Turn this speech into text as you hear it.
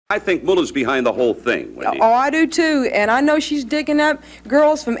I think Mullah's behind the whole thing, Wendy. Oh, I do too, and I know she's digging up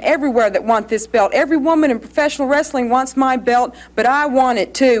girls from everywhere that want this belt. Every woman in professional wrestling wants my belt, but I want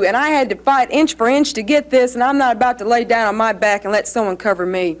it too, and I had to fight inch for inch to get this, and I'm not about to lay down on my back and let someone cover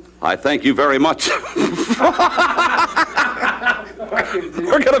me. I thank you very much. We're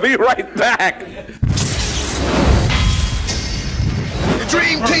going to be right back. The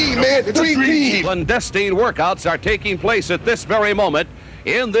dream team, man, the dream team. Clandestine workouts are taking place at this very moment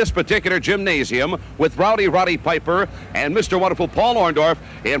in this particular gymnasium with Rowdy Roddy Piper and Mr. Wonderful Paul Orndorff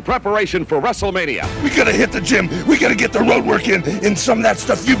in preparation for WrestleMania. We gotta hit the gym. We gotta get the road work in some of that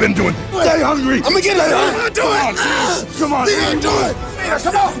stuff you've been doing. Stay hungry. I'm gonna get it. I'm gonna do it. Come on. You're gonna do it.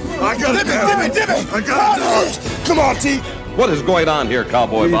 Come on. I got it. Dip it. I got it. Come on, T. What is going on here,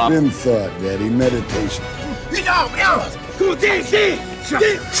 Cowboy Bob? Deep in thought, Daddy. Meditation. Come on, T.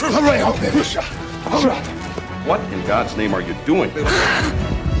 All right, all right. What in God's name are you doing?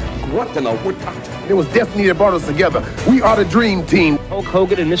 What in the wood? It was destiny that brought us together. We are the dream team. Hulk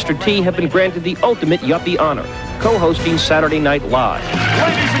Hogan and Mr. T have been granted the ultimate yuppie honor, co-hosting Saturday Night Live.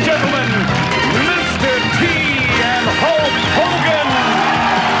 Ladies and gentlemen, Mr. T and Hulk Hogan.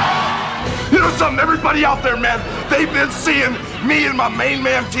 You know something, everybody out there, man, they've been seeing me and my main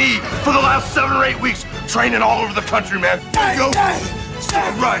man T for the last 7 or 8 weeks, training all over the country, man. There you go.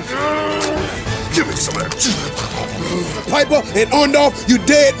 All right. Give me some of that. Piper and Orndorff, you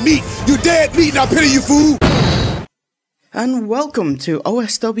dead meat. You dead meat, now pity you, fool. And welcome to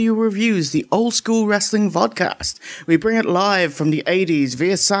OSW Reviews, the old school wrestling vodcast. We bring it live from the 80s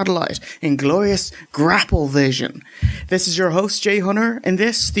via satellite in glorious Grapple Vision. This is your host, Jay Hunter, and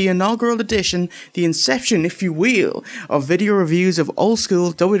this, the inaugural edition, the inception, if you will, of video reviews of old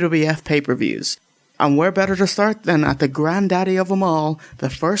school WWF pay-per-views. And where better to start than at the granddaddy of them all, the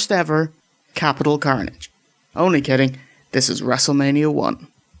first ever Capital Carnage. Only kidding, this is WrestleMania 1.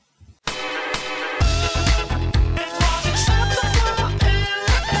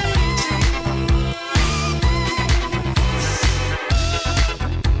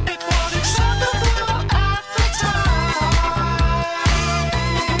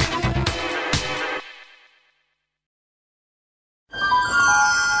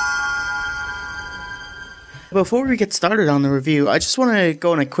 Before we get started on the review, I just want to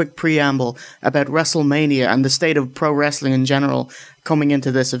go on a quick preamble about WrestleMania and the state of pro wrestling in general coming into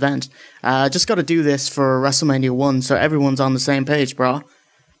this event. Just got to do this for WrestleMania 1 so everyone's on the same page, brah.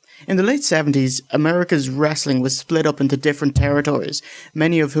 In the late 70s, America's wrestling was split up into different territories,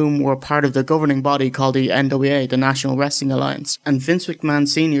 many of whom were part of the governing body called the NWA, the National Wrestling Alliance, and Vince McMahon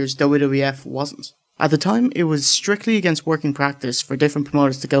Sr.'s WWF wasn't. At the time, it was strictly against working practice for different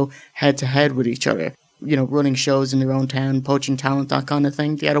promoters to go head-to-head with each other. You know, running shows in their own town, poaching talent, that kind of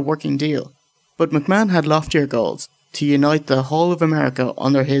thing. They had a working deal. But McMahon had loftier goals, to unite the whole of America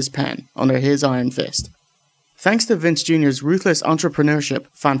under his pen, under his iron fist. Thanks to Vince Jr.'s ruthless entrepreneurship,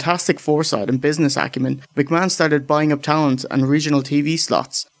 fantastic foresight and business acumen, McMahon started buying up talent and regional TV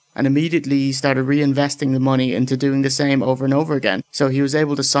slots, and immediately started reinvesting the money into doing the same over and over again, so he was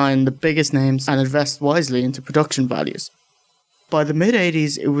able to sign the biggest names and invest wisely into production values. By the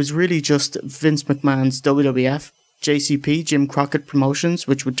mid-80s, it was really just Vince McMahon's WWF, JCP, Jim Crockett Promotions,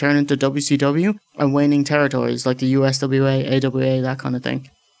 which would turn into WCW, and waning territories like the USWA, AWA, that kind of thing.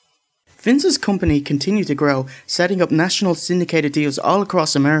 Vince's company continued to grow, setting up national syndicated deals all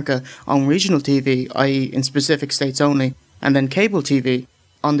across America on regional TV, i.e. in specific states only, and then cable TV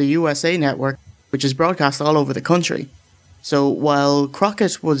on the USA Network, which is broadcast all over the country. So while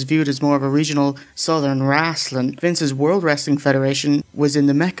Crockett was viewed as more of a regional southern wrestling, Vince's World Wrestling Federation was in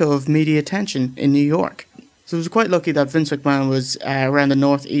the mecca of media attention in New York. So it was quite lucky that Vince McMahon was around the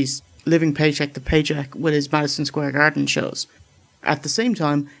northeast, living paycheck to paycheck with his Madison Square Garden shows. At the same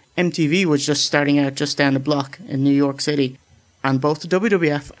time, MTV was just starting out just down the block in New York City, and both the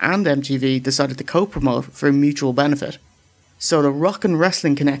WWF and MTV decided to co-promote for mutual benefit. So the rock and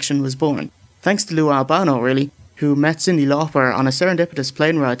wrestling connection was born, thanks to Lou Albano really, who met Cyndi Lauper on a serendipitous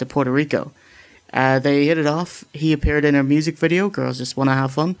plane ride to Puerto Rico. They hit it off. He appeared in her music video, Girls Just Wanna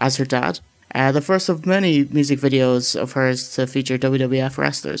Have Fun, as her dad. The first of many music videos of hers to feature WWF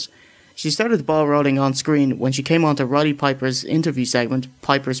wrestlers. She started the ball rolling on screen when she came onto Roddy Piper's interview segment,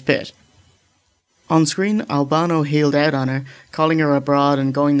 Piper's Pit. On screen, Albano heeled out on her, calling her a broad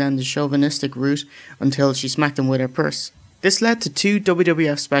and going down the chauvinistic route until she smacked him with her purse. This led to 2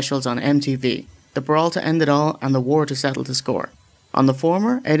 WWF specials on MTV. The Brawl to End It All and The War to Settle the Score. On the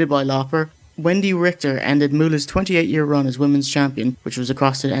former, aided by Lauper, Wendi Richter ended Moolah's 28-year run as women's champion, which was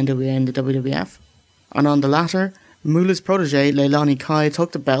across the NWA and the WWF. And on the latter, Moolah's protege Leilani Kai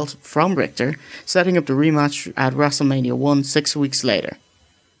took the belt from Richter, setting up the rematch at WrestleMania 1 6 weeks later.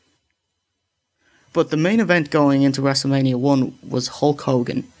 But the main event going into WrestleMania 1 was Hulk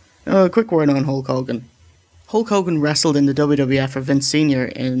Hogan. A quick word on Hulk Hogan. Hulk Hogan wrestled in the WWF for Vince Sr.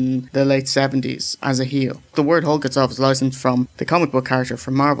 in the late 70s as a heel. The word Hulk itself was licensed from the comic book character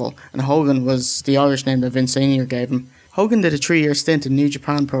from Marvel, and Hogan was the Irish name that Vince Sr. gave him. Hogan did a 3-year stint in New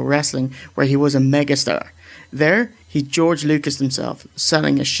Japan Pro Wrestling where he was a megastar. There, he George Lucas himself,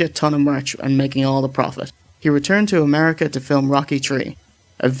 selling a shit ton of merch and making all the profit. He returned to America to film Rocky III.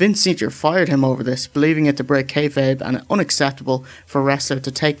 Vince Sr. fired him over this, believing it to break kayfabe and unacceptable for a wrestler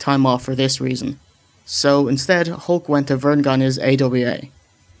to take time off for this reason. So instead, Hulk went to Verne Gagne's AWA.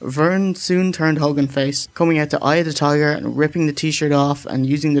 Verne soon turned Hogan face, coming out to Eye of the Tiger and ripping the t-shirt off and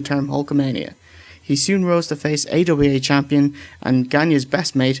using the term Hulkamania. He soon rose to face AWA champion and Gagne's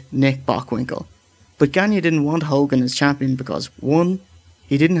best mate, Nick Bockwinkel. But Gagne didn't want Hogan as champion because 1.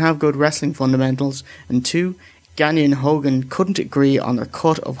 He didn't have good wrestling fundamentals, and 2. Gagne and Hogan couldn't agree on their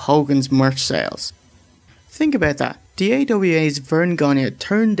cut of Hogan's merch sales. Think about that. The AWA's Verne Gagne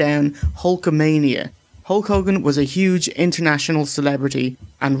turned down Hulkamania. Hulk Hogan was a huge international celebrity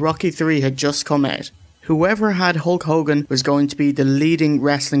and Rocky III had just come out. Whoever had Hulk Hogan was going to be the leading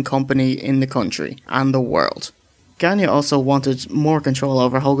wrestling company in the country and the world. Gagne also wanted more control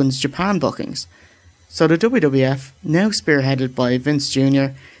over Hogan's Japan bookings. So the WWF, now spearheaded by Vince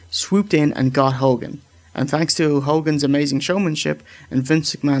Jr., swooped in and got Hogan. And thanks to Hogan's amazing showmanship and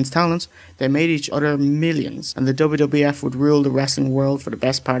Vince McMahon's talent, they made each other millions, and the WWF would rule the wrestling world for the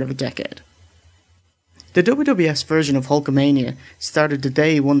best part of a decade. The WWF's version of Hulkamania started the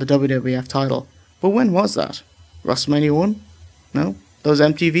day he won the WWF title. But when was that? WrestleMania 1? No? Those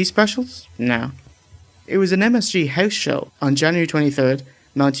MTV specials? No. It was an MSG house show on January 23rd,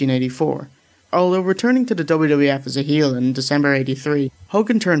 1984. Although returning to the WWF as a heel in December 83,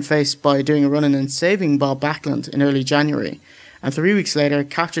 Hogan turned face by doing a run-in and saving Bob Backlund in early January, and 3 weeks later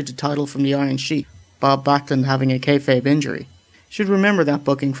captured the title from the Iron Sheik, Bob Backlund having a kayfabe injury. Should remember that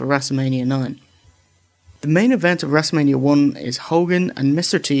booking for WrestleMania 9. The main event of WrestleMania 1 is Hogan and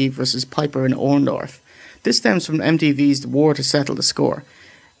Mr. T vs Piper and Orndorff. This stems from MTV's The War to Settle the Score,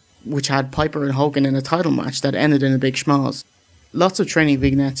 which had Piper and Hogan in a title match that ended in a big schmoz. Lots of training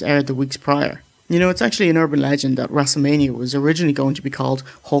vignettes aired the weeks prior. You know, it's actually an urban legend that WrestleMania was originally going to be called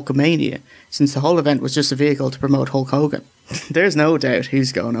Hulkamania, since the whole event was just a vehicle to promote Hulk Hogan. There's no doubt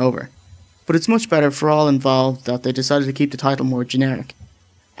he's going over. But it's much better for all involved that they decided to keep the title more generic.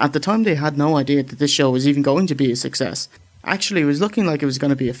 At the time they had no idea that this show was even going to be a success. Actually, it was looking like it was going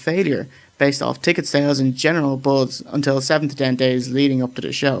to be a failure based off ticket sales and general buzz until 7 to 10 days leading up to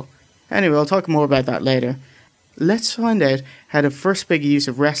the show. Anyway, I'll talk more about that later. Let's find out how the first big use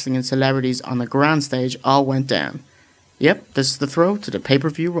of wrestling and celebrities on the grand stage all went down. Yep, this is the throw to the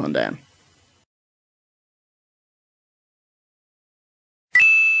pay-per-view rundown.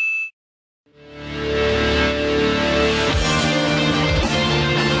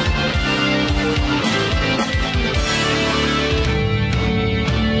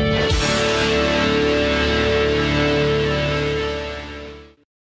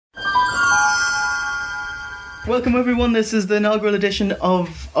 Welcome everyone, this is the inaugural edition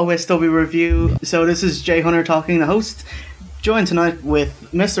of OSW Review. So this is Jay Hunter talking, the host, joined tonight with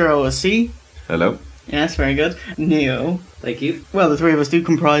Mr. OSC. Hello. Yes, very good. Neo. Thank you. Well, the three of us do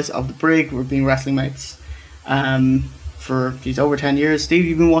comprise of the Brig. We've been wrestling mates for over 10 years. Steve,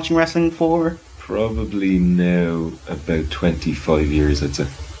 you've been watching wrestling for? Probably now about 25 years, I'd say.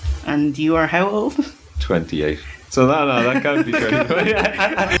 And you are how old? 28. So no, that can't be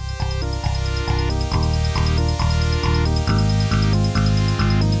 25.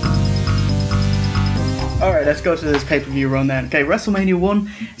 Alright, let's go to this pay-per-view rundown. Okay, WrestleMania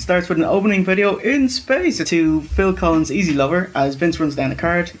 1 starts with an opening video in space to Phil Collins' Easy Lover as Vince runs down the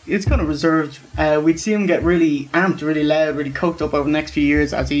card. It's kind of reserved. We'd see him get really amped, really loud, really coked up over the next few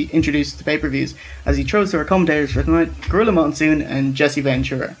years as he introduces the pay-per-views, as he throws to our commentators for tonight, Gorilla Monsoon and Jesse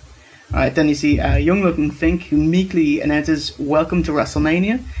Ventura. Alright, then you see a young-looking Fink who meekly announces, "Welcome to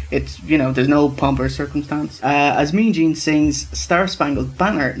WrestleMania." It's, there's no pomp or circumstance. As Mean Gene sings Star Spangled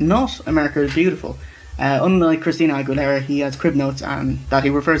Banner, not America is Beautiful. Unlike Christina Aguilera, he has crib notes and that he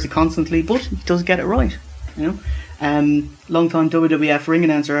refers to constantly, but he does get it right. Long-time WWF ring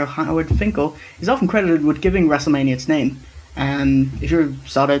announcer Howard Finkel is often credited with giving WrestleMania its name. If you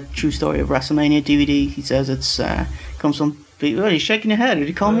saw the True Story of WrestleMania DVD, he says it's comes from. Well, you're shaking your head. Did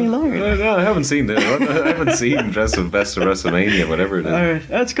you call me a liar? No, I haven't seen that. I haven't seen Best of WrestleMania, whatever it is. Alright,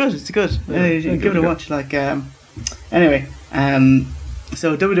 that's good. It's good. Give it a watch. Anyway.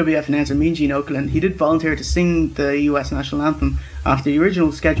 So WWF announcer Mean Gene Okerlund, he did volunteer to sing the US national anthem after the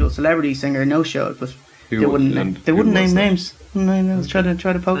original scheduled celebrity singer no-showed, but they wouldn't name names. No, try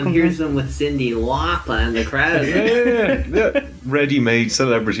to poke And him. here's them with Cindy Lauper and the crowd. Yeah. Ready-made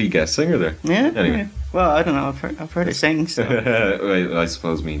celebrity guest singer there. Yeah. Anyway. Yeah. Well, I don't know. I've heard her sing. So. Well, I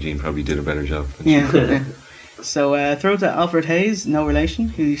suppose me and Gene probably did a better job. Yeah. So throw to Alfred Hayes, no relation,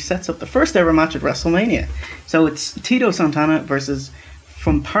 who sets up the first ever match at WrestleMania. So it's Tito Santana versus,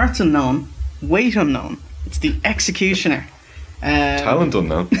 from parts unknown, weight unknown. It's the Executioner. Talent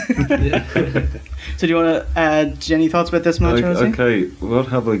unknown. So do you want to add any thoughts about this match, Rosie? Okay, what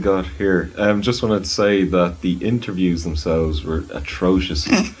have I got here? Just wanted to say that the interviews themselves were atrocious.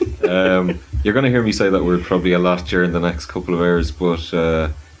 You're going to hear me say that word probably a lot during the next couple of hours, but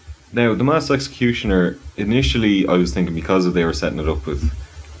now the Masked Executioner, initially I was thinking because they were setting it up with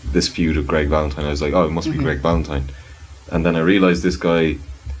this feud of Greg Valentine, I was like, oh, it must be Greg Valentine. And then I realised this guy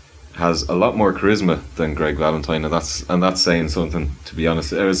has a lot more charisma than Greg Valentine, and that's saying something, to be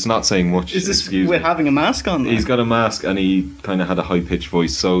honest. It's not saying much. Is this with having a mask on? He's got a mask and he kind of had a high-pitched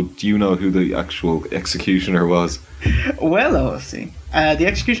voice. So do you know who the actual Executioner was? Well, obviously. The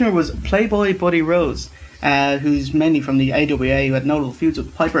Executioner was Playboy Buddy Rose, who's mainly from the AWA, who had notable feuds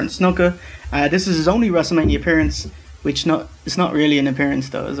with Piper and Snuka. This is his only WrestleMania appearance, which it's not really an appearance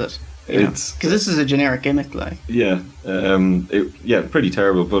though, is it? Because this is a generic gimmick, like. Yeah, pretty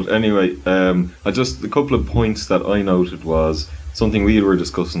terrible. But anyway, a couple of points that I noted was something we were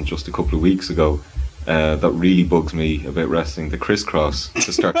discussing just a couple of weeks ago. That really bugs me about wrestling: the crisscross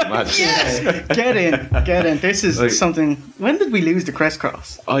to start the match. Yes! Get in. This is something. When did we lose the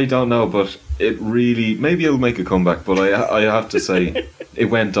crisscross? I don't know, but it really, maybe it'll make a comeback. But I have to say, it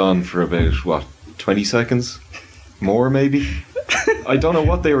went on for about 20 seconds, more maybe. I don't know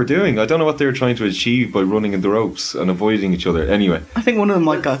what they were doing. I don't know what they were trying to achieve by running in the ropes and avoiding each other. Anyway, I think one of them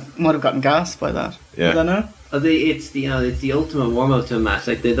might have gotten gassed by that. Yeah. I don't know. It's the ultimate warm up to a match.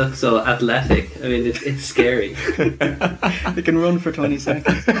 Like, they look so athletic. I mean, it's scary. They can run for 20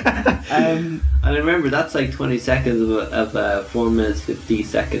 seconds. And I remember that's like 20 seconds of a 4 minutes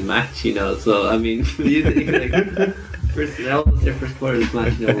 50-second match. So I mean, almost their first quarter of this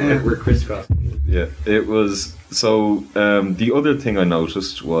match. We're crisscrossing. Yeah, it was. So the other thing I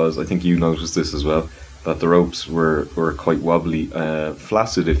noticed was, I think you noticed this as well, that the ropes were quite wobbly,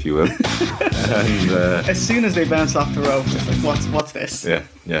 flaccid, if you will. And as soon as they bounced off the rope, it's like, what's this? Yeah.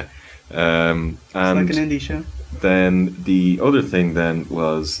 And it's like an indie show. Then the other thing then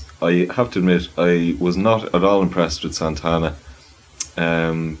was, I have to admit, I was not at all impressed with Santana.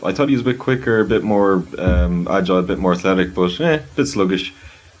 I thought he was a bit quicker, a bit more agile, a bit more athletic, but a bit sluggish.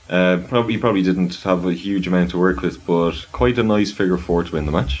 Probably didn't have a huge amount to work with, but quite a nice figure four to win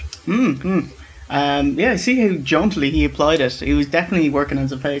the match. Yeah, see how jauntily he applied it. He was definitely working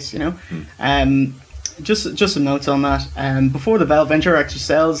as a face, Just some notes on that. Before the bell, Ventura actually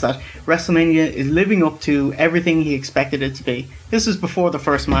sells that WrestleMania is living up to everything he expected it to be. This is before the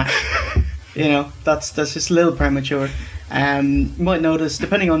first match. That's just a little premature. You might notice,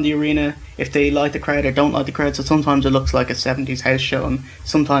 depending on the arena, if they like the crowd or don't like the crowd, so sometimes it looks like a 70s house show and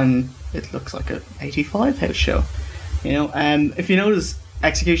sometimes it looks like a 85 house show. If you notice,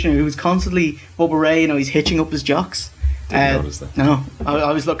 Executioner, who was constantly Bubba Ray, he's hitching up his jocks. Didn't notice that. No,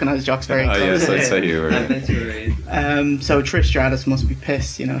 I was looking at his jocks very closely. Yes, I'd say you were. So Trish Stratus must be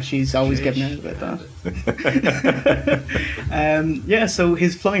pissed, she's always getting out about that. So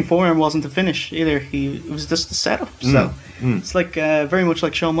his flying forearm wasn't the finish either. It was just the setup. So it's like very much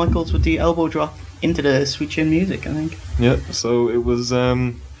like Shawn Michaels with the elbow drop into the Sweet Chin Music, I think. Yeah, so it was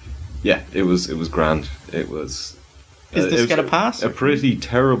it was grand. It was. Is this get a pass? A pretty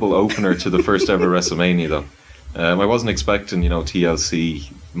terrible opener to the first ever WrestleMania, though. I wasn't expecting, TLC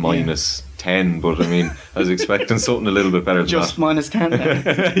minus 10, but I mean, I was expecting something a little bit better than just that. Minus 10.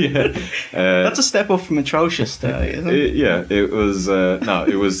 Yeah, that's a step up from atrocious, though, isn't it? It was. No,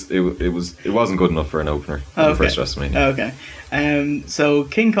 it wasn't good enough for an opener for the first WrestleMania. Okay. So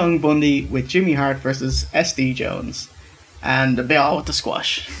King Kong Bundy with Jimmy Hart versus SD Jones, and with the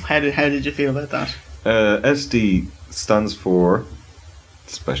squash. How did you feel about that? SD stands for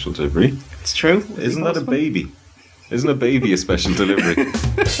special delivery. It's true. Isn't that a baby? Isn't a baby a special delivery?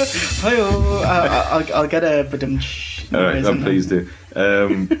 I'll get a alright, please do.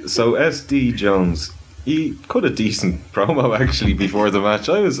 So SD Jones, he cut a decent promo actually before the match.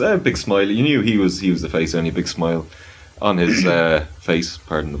 I was a big smile. You knew he was the face, only big smile on his face,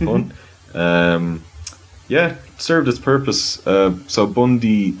 pardon the pun. Served its purpose. So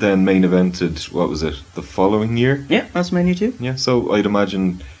Bundy then main evented, what was it, the following year? Yeah, that's Mania 2. Yeah, so I'd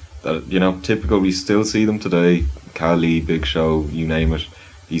imagine that, typical, we still see them today. Khali, Big Show, you name it.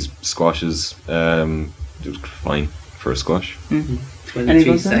 These squashes, it was fine for a squash.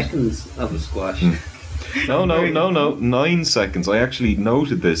 23 seconds of a squash. No, 9 seconds. I actually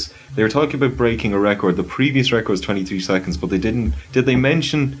noted this. They were talking about breaking a record. The previous record was 23 seconds, but they didn't. Did they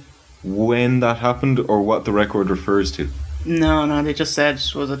mention when that happened or what the record refers to? No, they just said,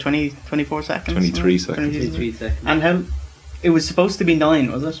 was it 24 seconds? 23 seconds. 23 seconds. And how, it was supposed to be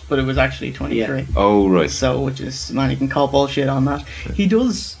 9, was it? But it was actually 23. Yeah. Oh, right. So, which is, man, you can call bullshit on that. He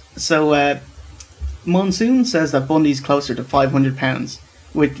does, so, Monsoon says that Bundy's closer to 500 pounds,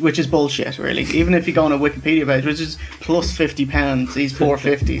 which is bullshit, really. Even if you go on a Wikipedia page, which is plus 50 pounds, he's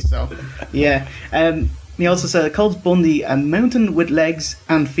 450, so, yeah. He also said, calls Bundy a mountain with legs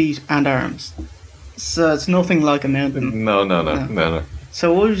and feet and arms. So it's nothing like a mountain. No.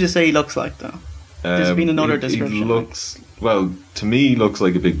 So what would you say he looks like, though? There's been another description. He looks, well, to me, he looks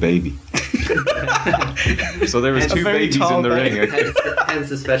like a big baby. So there was 2 babies in the ring. Hence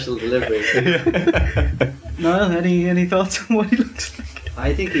the special delivery. Niall, any thoughts on what he looks like?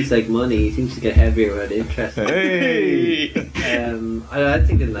 I think he's like money. He seems to get heavier with interest. Hey! I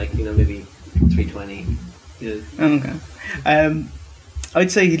think in like, maybe 320. Okay. I'd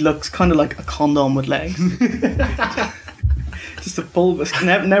say he looks kind of like a condom with legs. Just a bulbous.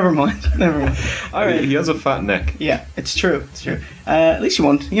 Never mind. All right. He has a fat neck. Yeah, it's true. At least he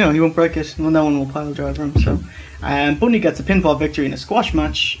won't break it. Well, no one will pile driver him. So, Bundy gets a pinfall victory in a squash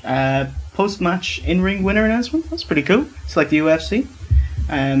match. Post-match in-ring winner announcement. That's pretty cool. It's like the UFC.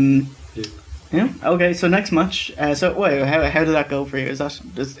 Yeah. Okay. So next match. So wait, how did that go for you? Is that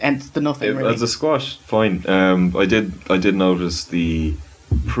just ends to nothing? Really? As a squash, fine. I did notice the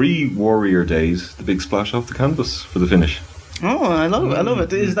pre-Warrior days, the big splash off the canvas for the finish. Oh, I love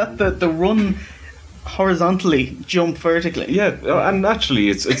it. Is that the run horizontally, jump vertically? Yeah, and actually,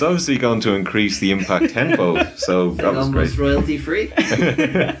 it's obviously going to increase the impact tenfold. So that was almost great. Royalty free.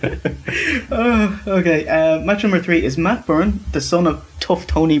 Okay. Match number 3 is Matt Borne, the son of Tough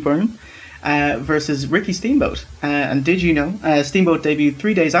Tony Borne, versus Ricky Steamboat. And did you know Steamboat debuted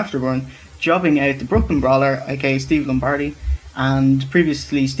 3 days after Borne, jobbing out the Brooklyn Brawler, aka Steve Lombardi. And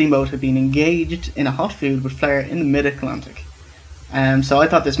previously, Steamboat had been engaged in a hot feud with Flair in the Mid-Atlantic. So I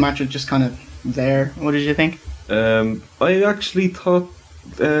thought this match was just kind of there. What did you think? I actually thought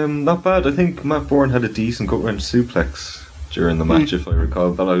not bad. I think Matt Borne had a decent gut-wrench suplex during the match, if I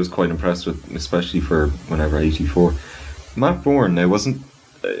recall. That I was quite impressed with, especially for whenever 84. Matt Borne now wasn't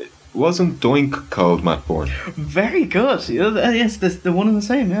Doink called Matt Borne? Very good. Yes, the one and the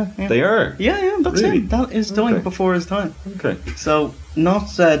same. Yeah. They are. Yeah, that's really? him. That is Doink before his time. Okay. So not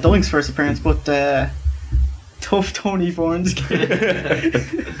Doink's first appearance, but Tough Tony Borne's.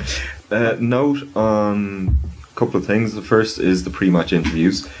 Note on a couple of things. The first is the pre-match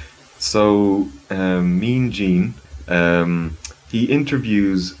interviews. So Mean Gene, he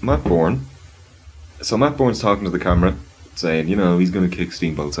interviews Matt Borne. So Matt Borne's talking to the camera, saying, he's going to kick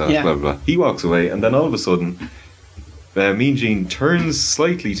Steamboat's ass, blah, blah, blah. He walks away, and then all of a sudden, Mean Gene turns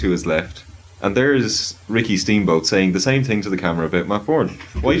slightly to his left, and there's Ricky Steamboat saying the same thing to the camera about Matt Borne.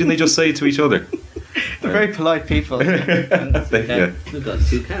 Why didn't they just say it to each other? They're very polite people. We've got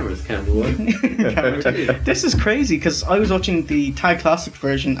 2 cameras, camera 1. Camera 2. This is crazy, because I was watching the Tag Classic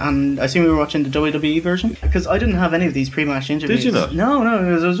version, and I assume we were watching the WWE version, because I didn't have any of these pre-match interviews. Did you not? No,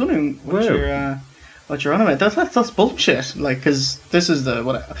 I was wondering what you're on about. That's bullshit. Like, because this is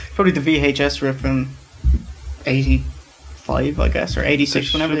probably the VHS rip from 85, I guess, or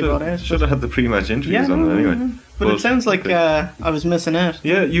 86, whenever they brought it out. Should have had the pre-match interviews on it anyway. But it sounds like I was missing out.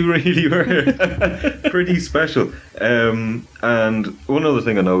 Yeah, you really were. Pretty special. And one other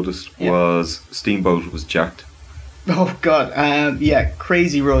thing I noticed was Steamboat was jacked. Oh God,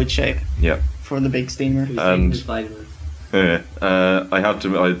 crazy roid shape. Yeah. For the big steamer. And I thought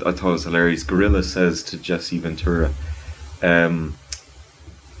it was hilarious. Gorilla says to Jesse Ventura,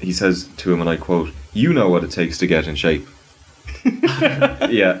 he says to him, and I quote, "You know what it takes to get in shape."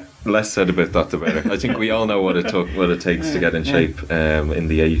 Yeah, less said about that the better. I think we all know what it takes to get in shape in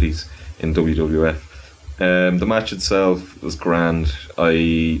the 80s in WWF. The match itself was grand.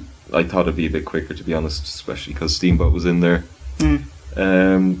 I thought it'd be a bit quicker, to be honest, especially because Steamboat was in there.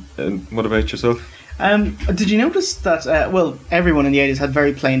 And what about yourself? Did you notice that, everyone in the 80s had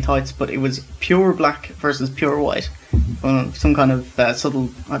very plain tights, but it was pure black versus pure white? Some kind of subtle,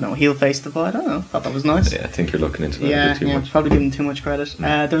 heel face divide. I don't know. Thought that was nice. Yeah, I think you're looking into that a bit too much. Probably giving too much credit.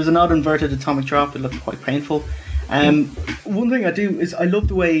 There was an odd inverted atomic drop. It looked quite painful. One thing I do is I love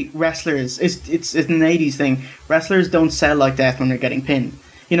the way wrestlers, it's an 80s thing, wrestlers don't sell like death when they're getting pinned.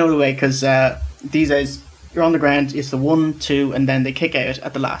 You know the way, because these days, you're on the ground, it's the 1, 2, and then they kick out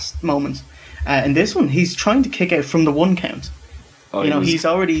at the last moment. In this one, he's trying to kick out from the 1 count. He's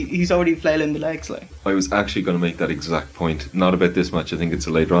already flailing the legs. Like, I was actually going to make that exact point. Not about this match. I think it's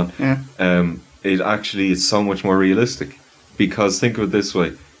later on. Yeah. it actually is so much more realistic. Because think of it this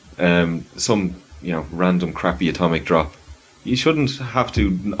way, some random crappy atomic drop, you shouldn't have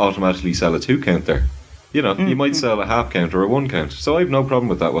to automatically sell a 2 count there. You might sell a half count or a 1 count. So I have no problem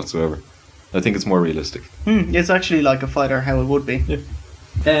with that whatsoever. I think it's more realistic. It's actually like a fighter how it would be.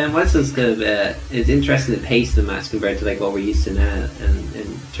 Yeah. What's this kind of? It's interesting the pace of the match compared to like what we're used to now, and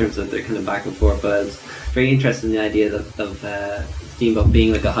in terms of their kind of back and forth. But it's very interesting the idea of Steamboat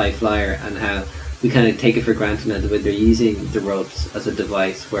being like a high flyer and how we kind of take it for granted now the way they're using the ropes as a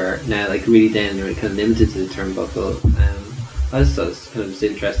device. Where now like really down they're kind of limited to the turnbuckle. I just thought it's kind of just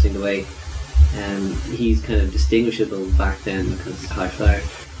interesting the way he's kind of distinguishable back then because he's a high flyer.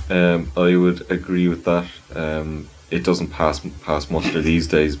 I would agree with that. It doesn't pass muster these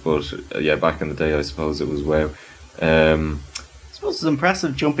days, but yeah, back in the day, I suppose it was wow. I suppose it's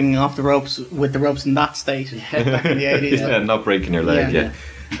impressive jumping off the ropes with the ropes in that state back in the 80s. Yeah, not breaking your leg. Yeah.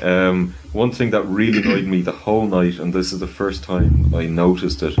 One thing that really annoyed me the whole night, and this is the first time I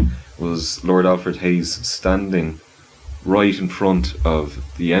noticed it, was Lord Alfred Hayes standing right in front of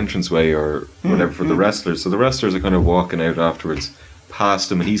the entranceway or whatever for the wrestlers. So the wrestlers are kind of walking out afterwards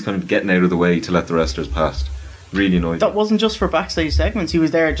past him, and he's kind of getting out of the way to let the wrestlers past. Really annoyed. That wasn't just for backstage segments. He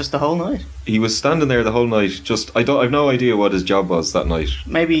was there just the whole night. He was standing there the whole night. I've no idea what his job was that night.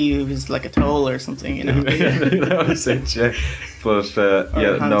 Maybe it was like a toll or something, That was it, yeah. But or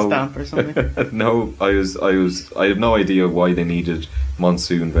a hand stamp or something. No, I have no idea why they needed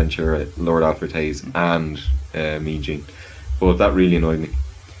Monsoon, Ventura, Lord Alfred Hayes, and Mean Gene. But that really annoyed me.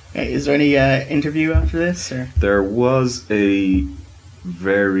 Is there any interview after this? Or? There was a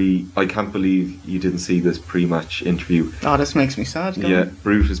I can't believe you didn't see this pre-match interview. Oh, this makes me sad. Yeah,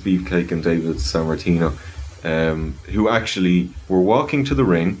 Brutus, Beefcake and David Sammartino, who actually were walking to the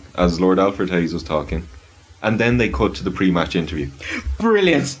ring as Lord Alfred Hayes was talking, and then they cut to the pre-match interview.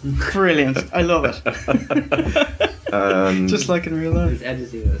 Brilliant. I love it. Just like in real life. His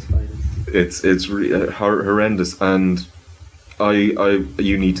editing was fine. It's horrendous, and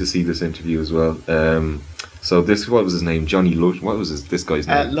you need to see this interview as well. So what was his name? Johnny Lush. What was this guy's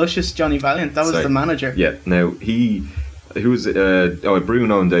name? Luscious Johnny Valiant. That was the manager. Yeah. Now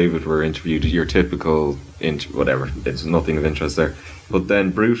Bruno and David were interviewed. Your typical whatever. It's nothing of interest there. But then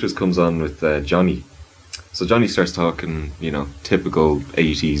Brutus comes on with Johnny. So Johnny starts talking, typical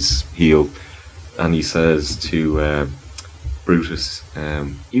 80s heel, and he says to Brutus,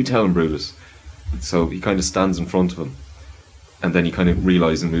 "You tell him, Brutus." So he kind of stands in front of him, and then he kind of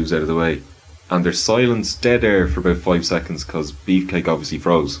realises and moves out of the way. And there's silence, dead air for about 5 seconds because Beefcake obviously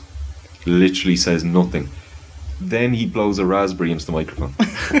froze. Literally says nothing. Then he blows a raspberry into the microphone.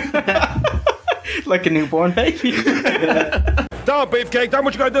 Like a newborn baby. Don't, Beefcake, that's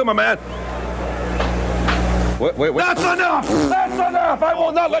what you gotta do, my man. Wait. That's enough! That's enough! I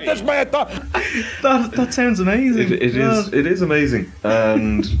will not let this man talk! That sounds amazing. It is amazing.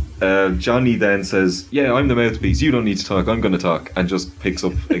 And Johnny then says, "Yeah, I'm the mouthpiece. You don't need to talk. I'm going to talk," and just picks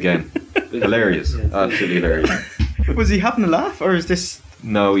up again. Hilarious, absolutely hilarious. Was he having a laugh, or is this?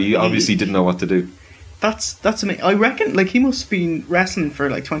 No, he obviously didn't know what to do. That's amazing. I reckon, he must have been wrestling for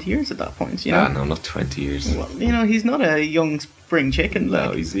 20 years at that point. No, not 20 years. Well, he's not a young spring chicken.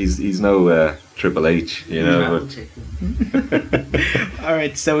 No, he's no Triple H. All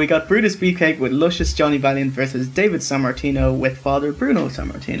right, so we got Brutus Beefcake with Luscious Johnny Valiant versus David Sammartino with Father Bruno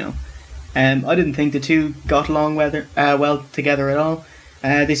Sammartino. I didn't think the two got along well together at all.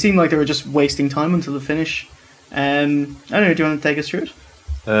 They seemed like they were just wasting time until the finish. I don't know. Do you want to take us through it?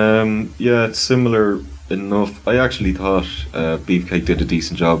 Yeah, it's similar enough. I actually thought Beefcake did a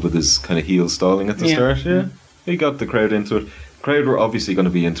decent job with his kind of heel stalling at the start. Yeah, he got the crowd into it. The crowd were obviously going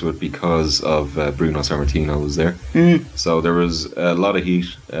to be into it because of Bruno Sammartino was there. So there was a lot of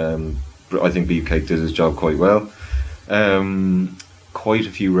heat. I think Beefcake did his job quite well. Quite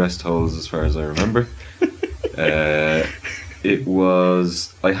a few rest holds as far as I remember. It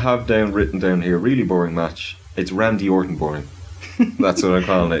was, I have written down here, really boring match. It's Randy Orton boring. That's what I'm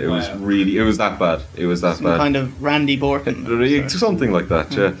calling it. It was really, it was that bad. It was that Some bad. kind of Randy Borton. Something like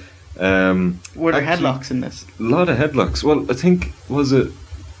that, yeah. Were there headlocks in this? A lot of headlocks. Well, I think, was it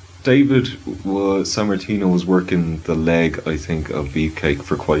Sammartino was working the leg, I think, of Beefcake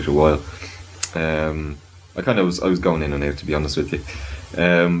for quite a while. I was going in and out, to be honest with you.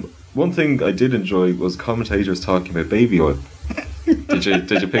 One thing I did enjoy was commentators talking about baby oil. Did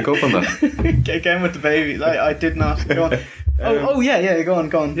you pick up on that? Again with the baby. I did not. Go on. Yeah. Go on.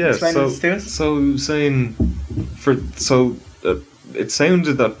 Yeah. Explain this to us. So saying it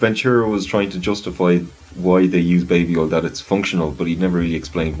sounded that Ventura was trying to justify why they use baby oil, that it's functional, but he never really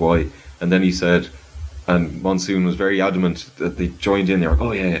explained why. And then he said, and Monsoon was very adamant that they joined in there.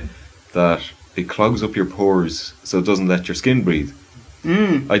 Oh yeah, that it clogs up your pores, so it doesn't let your skin breathe.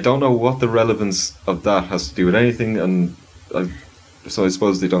 I don't know what the relevance of that has to do with anything, and so I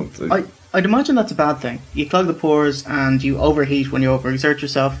suppose they don't. I'd imagine that's a bad thing. You clog the pores and you overheat when you overexert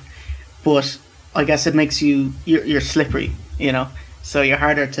yourself, but I guess it makes you're slippery, you know. So you're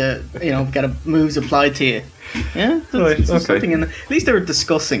harder to, you know, get moves applied to you. Yeah, there's something in there. At least they were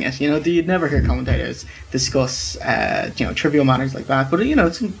discussing it. You know, you'd never hear commentators discuss, you know, trivial matters like that. But you know,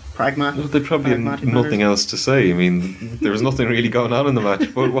 it's pragmatic. Well, they probably had nothing else to say. I mean, there was nothing really going on in the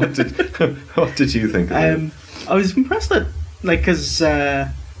match. But what did you think of it? I was impressed that, like, because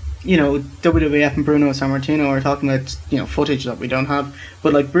you know, WWF and Bruno and Sammartino are talking about, you know, footage that we don't have,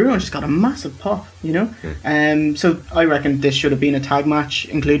 but like Bruno just got a massive pop, you know. So I reckon this should have been a tag match,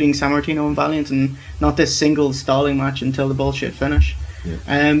 including Sammartino and Valiant, and not this single stalling match until the bullshit finish.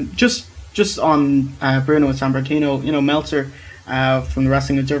 Just on Bruno and Sammartino, you know, Meltzer from the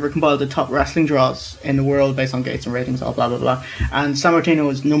Wrestling Observer compiled the top wrestling draws in the world based on gates and ratings, all blah blah blah, and Sammartino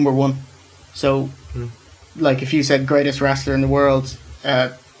is number 1. So, like, if you said greatest wrestler in the world,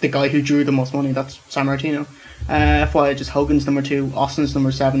 the guy who drew the most money, that's Sammartino. FYI, just Hogan's number 2, Austin's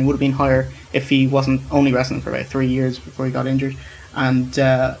number 7. Would have been higher if he wasn't only wrestling for about 3 years before he got injured. And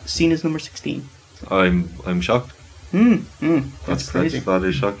Cena's number 16. I'm shocked. That's crazy. That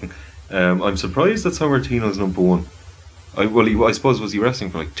is shocking. I'm surprised that Sammartino's number 1. I suppose was he wrestling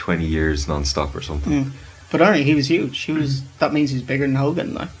for like 20 years non-stop or something. But Arnie, he was huge. That means he's bigger than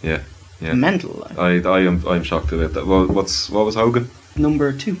Hogan, like. Yeah. Mental. Like. I'm shocked at it. What was Hogan?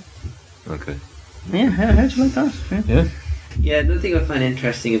 Number 2. Okay. Yeah, how'd you like that? Yeah, another thing I find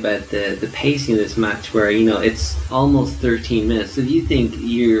interesting about the pacing of this match, where, you know, it's almost 13 minutes. So if you think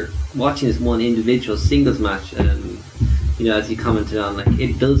you're watching this one individual singles match, you know, as you commented on, like,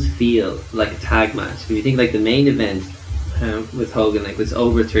 it does feel like a tag match. If you think like the main event with Hogan, like, was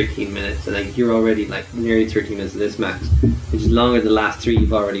over 13 minutes, and like you're already like nearly 13 minutes of this match, which is longer than the last 3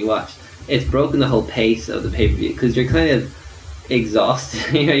 you've already watched. It's broken the whole pace of the pay-per-view, because you're kind of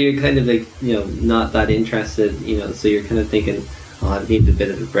exhausted. You know, you're kind of like, you know, not that interested, you know, so you're kind of thinking, oh, I need a bit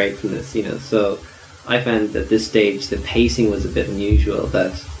of a break from this, you know. So I found at this stage the pacing was a bit unusual,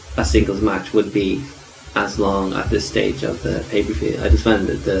 that a singles match would be as long at this stage of the pay-per-view. I just found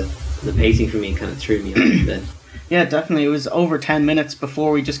that the pacing for me kind of threw me off a bit. Yeah, definitely. It was over 10 minutes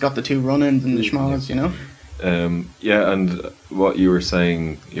before we just got the 2 run-ins and the schmalls, you know. Yeah, and what you were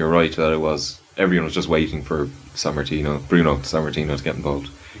saying, you're right, that it was, everyone was just waiting for Bruno Sammartino to get involved,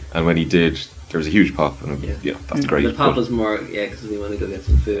 and when he did, there was a huge pop, and that's great. The pop was more, because we want to go get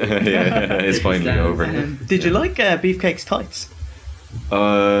some food. It's finally over. Did you like Beefcake's tights?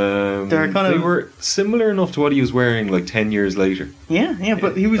 They were similar enough to what he was wearing like 10 years later. Yeah,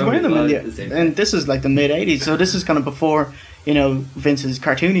 but he was wearing them and this is like the mid-80s, so this is kind of before, you know, Vince's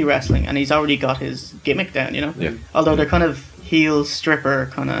cartoony wrestling, and he's already got his gimmick down, you know. Yeah. Although they're kind of heel stripper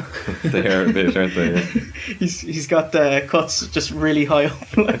kind of. They are a bit, aren't they? Yeah. He's got the cuts just really high up.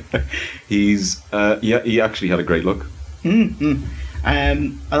 He actually had a great look.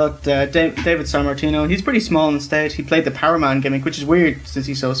 I thought David Sammartino, he's pretty small on stage. He played the Power Man gimmick, which is weird since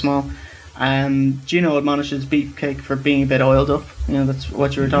he's so small. Gino admonishes Beefcake for being a bit oiled up. You know, that's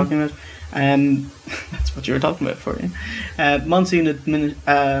what you were talking about. That's what you were talking about for you. Monsignor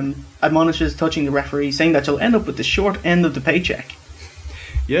admonishes touching the referee, saying that you'll end up with the short end of the paycheck.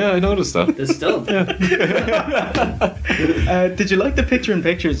 Yeah, I noticed that. The stub. Did you like the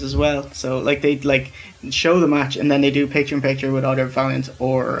picture-in-pictures as well? So, like, they'd like show the match and then they do picture-in-picture with either Valiant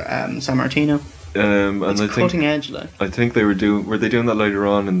or Sammartino. And it's cutting edge, like. I think they were they doing that later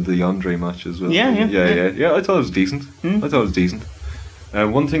on in the André match as well? Yeah. I thought it was decent.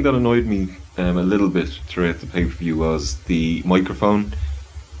 One thing that annoyed me a little bit throughout the pay-per-view was the microphone.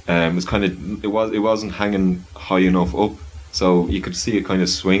 Was kind of it wasn't hanging high enough up, so you could see it kind of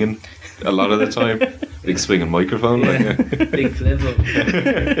swinging a lot of the time. Big swinging microphone, big flip up.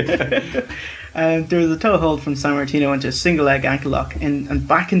 There was a toe hold from Sammartino into a single leg ankle lock and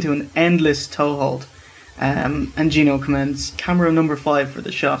back into an endless toe hold. And Gino commends camera number 5 for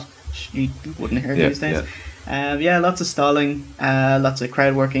the shot. You wouldn't hear these days. Lots of stalling, lots of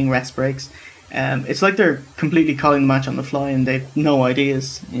crowd working, rest breaks. It's like they're completely calling the match on the fly and they've no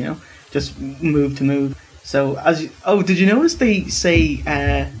ideas, you know, just move to move. So did you notice they say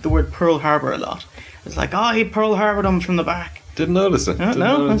the word Pearl Harbor a lot? It's like, he Pearl Harbored them from the back. Didn't notice it.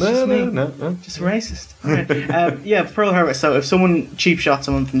 No, just racist. Right. Pearl Harbor. So if someone cheap shot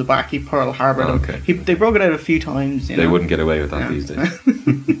someone from the back, he Pearl Harbored them. Okay. They broke it out a few times. They wouldn't get away with that these days.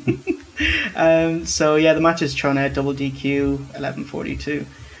 The match is thrown out, double DQ, 11:42.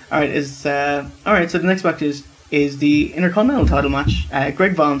 So the next match is the Intercontinental title match.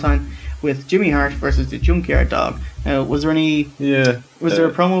 Greg Valentine with Jimmy Hart versus the Junkyard Dog. Was there any? Yeah. Was there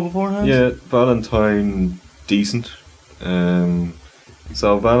a promo beforehand? Yeah, Valentine decent.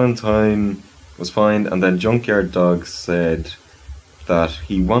 So Valentine was fine, and then Junkyard Dog said that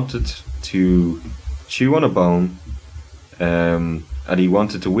he wanted to chew on a bone, and he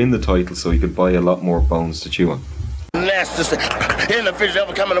wanted to win the title so he could buy a lot more bones to chew on. Nastiest individual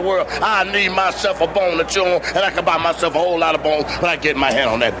ever come in the world. I need myself a bone to chew on, and I can buy myself a whole lot of bones when I get my hand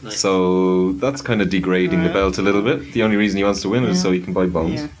on that. So that's kind of degrading the belt a little bit. The only reason he wants to win is so he can buy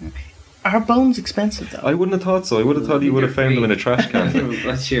bones. Yeah. Are bones expensive though? I wouldn't have thought so. I would have thought he would have found them in a trash can.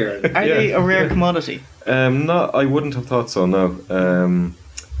 That's sure. Are they a rare commodity? No, I wouldn't have thought so. No.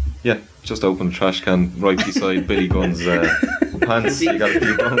 Yeah, just open a trash can right beside Billy Gunn's pants. You got a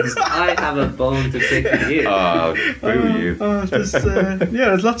few bones. I have a bone to pick with you. Oh, boo you.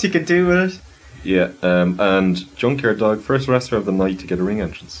 There's lots you can do with it. Yeah, and Junkyard Dog, first wrestler of the night to get a ring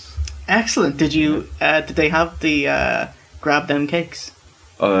entrance. Excellent. Did you? Did they have the grab them cakes?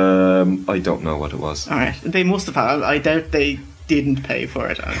 I don't know what it was. All right, they must have had. I doubt they didn't pay for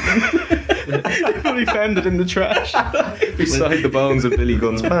it. They probably found it in the trash beside the bones of Billy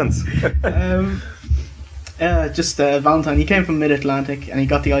Gunn's pants. Valentine. He came from Mid-Atlantic and he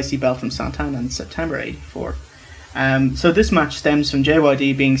got the IC belt from Santana in September '84. So this match stems from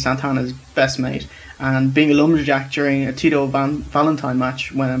JYD being Santana's best mate and being a lumberjack during a Tito Valentine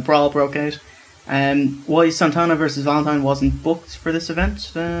match when a brawl broke out. Why Santana versus Valentine wasn't booked for this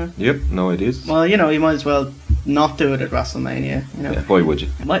event? Yep, no ideas. Well, you might as well not do it at WrestleMania. Yeah, why would you?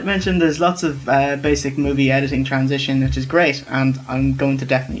 I might mention there's lots of basic movie editing transition, which is great, and I'm going to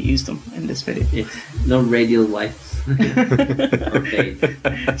definitely use them in this video. Yes. No radial wipes.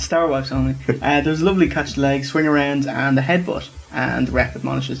 Star wipes only. There's a lovely catch the leg, swing around, and a headbutt, and the ref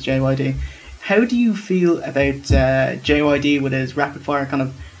admonishes JYD. How do you feel about JYD with his rapid fire kind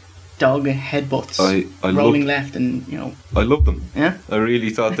of dog headbutts, I rolling left, and I love them. Yeah, I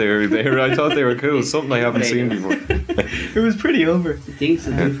really thought they were there. I thought they were cool. Something I haven't seen before. It was pretty over. Things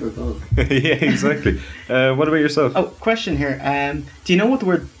to do for both. Yeah, exactly. What about yourself? Oh, question here. Do you know what the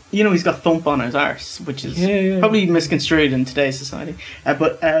word? He's got thump on his arse, which is probably misconstrued in today's society.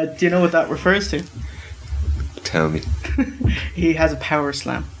 But do you know what that refers to? Tell me. He has a power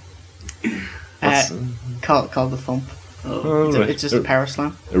slam. Called the thump. It's just a power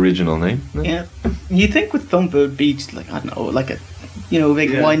slam. Original name. No? Yeah. You think with thump it would be just like, I don't know, like a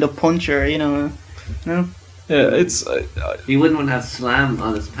big wind up puncher, no? Yeah, it's. You wouldn't want to have slam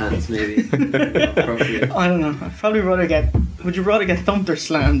on his pants, maybe. I don't know. I'd probably rather get. Would you rather get thumped or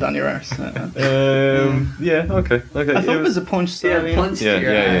slammed on your arse? Yeah. Okay. I thought it was a punch. So punch.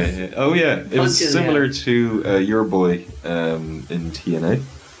 Yeah. Oh yeah, it was similar to your boy in TNA.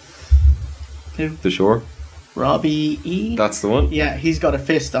 Who? The Shore. Robbie E. That's the one. Yeah, he's got a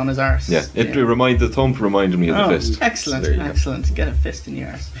fist on his arse. Yeah, the thump reminded me of the fist. Excellent, excellent. Get a fist in your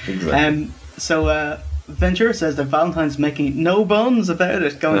arse. Exactly. So Ventura says that Valentine's making no bones about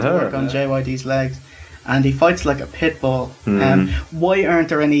it, going to work on JYD's legs, and he fights like a pit bull. Why aren't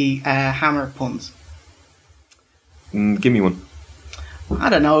there any hammer puns? Give me one. I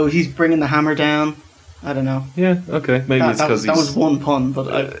don't know. He's bringing the hammer down. I don't know. Yeah, okay. Maybe it's because that was one pun,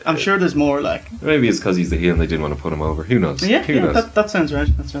 but I'm sure there's more. Maybe it's because he's the heel and they didn't want to put him over. Who knows? Yeah, that sounds right.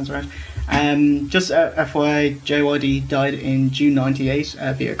 That sounds right. Just FYI, JYD died in June '98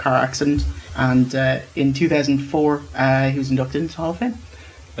 via a car accident, and in 2004 he was inducted into the Hall of Fame.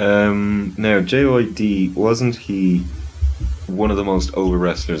 Now JYD, wasn't he one of the most over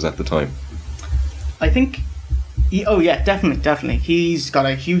wrestlers at the time? I think. Definitely. He's got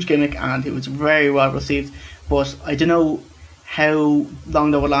a huge gimmick and it was very well received. But I don't know how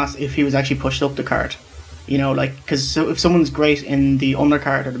long that would last if he was actually pushed up the card. Because if someone's great in the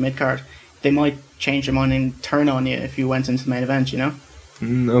undercard or the mid-card, they might change their mind and turn on you if you went into the main event,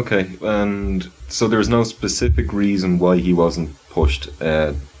 Okay, and so there's no specific reason why he wasn't pushed.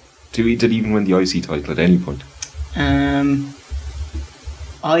 Did he even win the IC title at any point?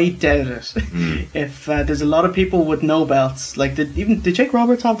 I doubt it. If there's a lot of people with no belts, did Jake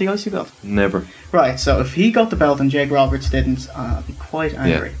Roberts have the IC belt? Never. Right, so if he got the belt and Jake Roberts didn't, I'd be quite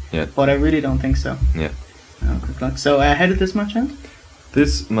angry. Yeah. But I really don't think so. Yeah. Quick luck. So how did this match end?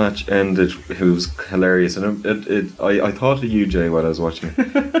 This match ended. It was hilarious, and I thought of you, Jay, while I was watching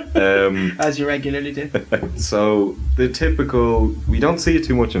it. As you regularly do. So the typical. We don't see it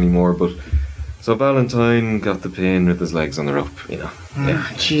too much anymore, but. So Valentine got the pin with his legs on the rope, Yeah,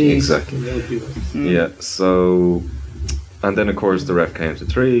 jeez. Exactly. Yeah, so... And then, of course, the ref counted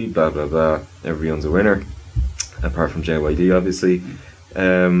 3, blah, blah, blah. Everyone's a winner, apart from JYD, obviously.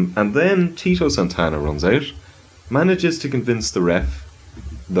 And then Tito Santana runs out, manages to convince the ref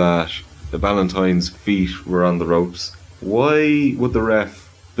that the Valentine's feet were on the ropes. Why would the ref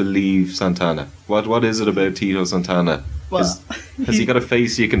believe Santana? What is it about Tito Santana? Well, has he got a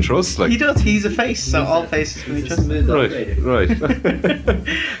face you can trust? Like, he does. He's a face, so all faces can be trusted. Right.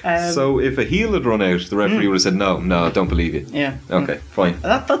 So if a heel had run out, the referee would have said, no, don't believe it. Yeah. Okay, fine.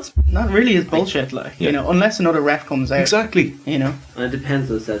 That's not really his bullshit, like, you know, unless another ref comes out. Exactly. You know. Well, it depends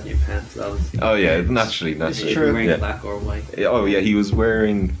what it says in your pants, obviously. Oh yeah, naturally. If you're wearing black or white. Oh yeah, he was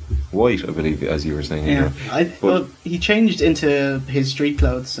wearing white, I believe, as you were saying. Yeah. Well, he changed into his street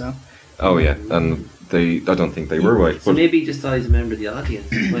clothes, so. Oh yeah, and I don't think they were white. So maybe he just thought he was a member of the audience.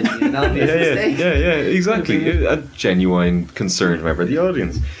 Yeah, exactly. A genuine concerned member of the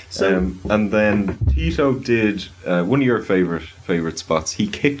audience. So, and then Tito did one of your favourite spots. He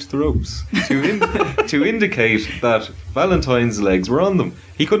kicked the ropes to indicate that Valentine's legs were on them.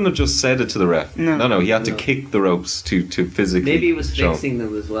 He couldn't have just said it to the ref. No. He had to kick the ropes to physically. Maybe he was fixing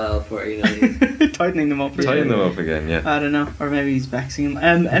them as well for tightening them up. Tightening them up again. Yeah. I don't know, or maybe he's vexing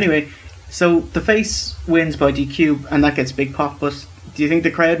them. Anyway. So the face wins by DQ, and that gets a big pop. But do you think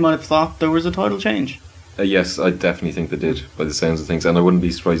the crowd might have thought there was a title change? Yes, I definitely think they did, by the sounds of things, and I wouldn't be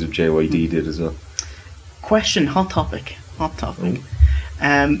surprised if JYD did as well. Question: hot topic.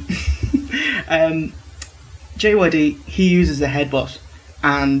 JYD, he uses a headbutt,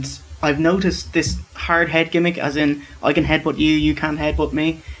 and I've noticed this hard head gimmick, as in I can headbutt you, you can't headbutt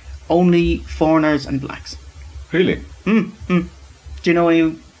me. Only foreigners and blacks. Really? Do you know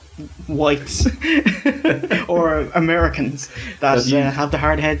any whites or Americans that have the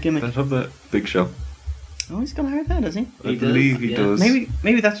hard head gimmick? That have the Big Show. Oh, he's got a hard head, has he? I believe he does.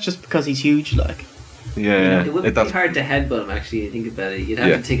 Maybe that's just because he's huge, like. Yeah, it would be hard to headbutt him. Actually, you think about it, you'd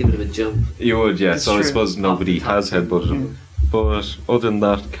have to take a bit of a jump. You would, yeah. That's so true. I suppose nobody has headbutted him. But other than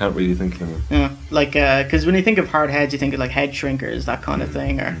that, can't really think of him. Yeah, like because when you think of hard heads, you think of like head shrinkers, that kind of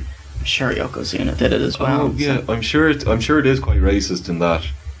thing. Or I'm sure Yokozuna did it as well. Oh yeah, so. I'm sure it is quite racist in that.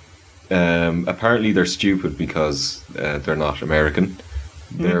 Apparently they're stupid because they're not American.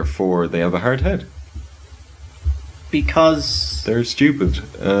 Therefore, they have a hard head. Because they're stupid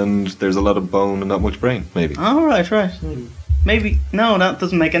and there's a lot of bone and not much brain, maybe. Oh, right. Maybe no, that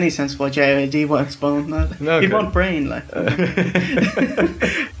doesn't make any sense. Why JID wants bone? No, he'd want brain, like.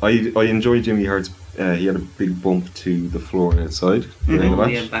 I enjoy Jimmy Hart's. He had a big bump to the floor outside during the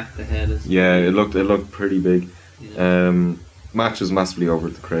match. Yeah, back the head. Yeah, it looked pretty big. Yeah. Match was massively over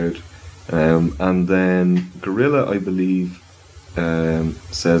with the crowd, and then Gorilla, I believe,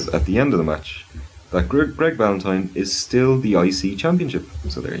 says at the end of the match that Greg Valentine is still the IC championship.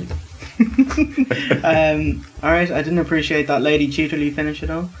 So there you go. Alright, I didn't appreciate that Lady Cheaterly finish at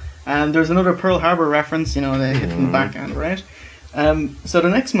all. There's another Pearl Harbor reference, you know, they hit from the backhand, right? So the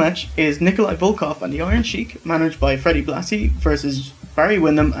next match is Nikolai Volkoff and the Iron Sheik, managed by Freddie Blassie, versus Barry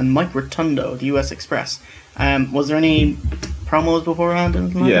Windham and Mike Rotundo, the US Express. Was there any promos beforehand?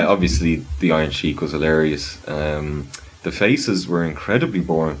 Yeah, obviously the Iron Sheik was hilarious. The faces were incredibly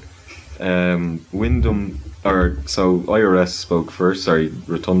boring. Windham, IRS spoke first,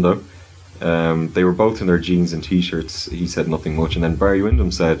 Rotundo. They were both in their jeans and t-shirts. He said nothing much, and then Barry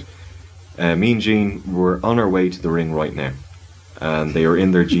Windham said, me and Gene were on our way to the ring right now, and they were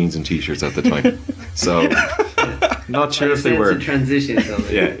in their jeans and t-shirts at the time. So not sure if they were. Transition.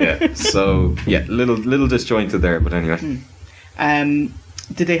 Yeah. So yeah, little disjointed there, but anyway.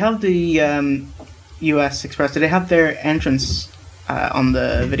 Did they have the US Express? Did they have their entrance on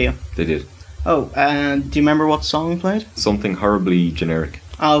the video? They did. Oh, do you remember what song played? Something horribly generic.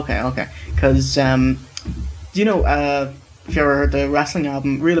 Oh, okay. Because, do you know, if you ever heard the wrestling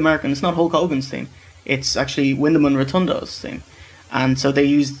album Real American, it's not Hulk Hogan's theme. It's actually Windham and Rotundo's theme. And so they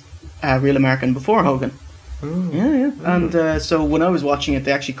used Real American before Hogan. Oh. Yeah. And so when I was watching it,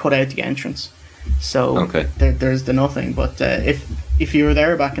 they actually cut out the entrance. So there's the nothing. But if you were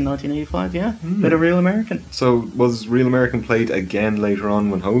there back in 1985, bit of Real American. So was Real American played again later on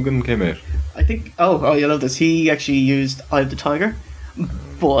when Hogan came out? I think. Oh, you love this. He actually used Eye of the Tiger,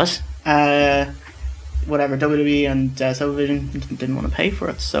 but whatever, WWE and Television didn't want to pay for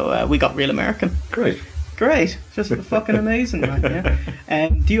it, so we got Real American. Great, just fucking amazing, man. Yeah.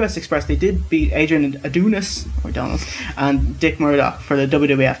 The US Express, they did beat Adrian Adonis and Dick Murdoch for the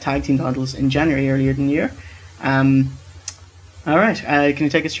WWF Tag Team titles in January earlier in the year. All right, can you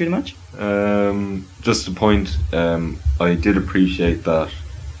take us through the match? Just a point. I did appreciate that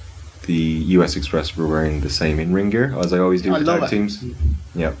the US Express were wearing the same in-ring gear as I always do for tag teams.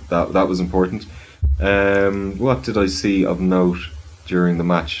 Yeah, that was important. What did I see of note during the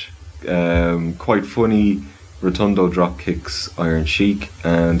match? Quite funny Rotundo drop kicks Iron Sheik,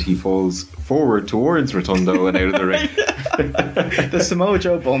 and he falls forward towards Rotundo and out of the ring. The Samoa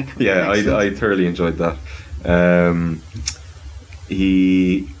Joe bump. Yeah, I thoroughly enjoyed that.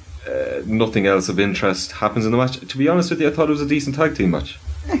 Nothing else of interest happens in the match. To be honest with you, I thought it was a decent tag team match.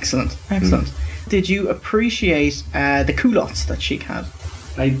 Excellent. Did you appreciate the culottes that Sheik had?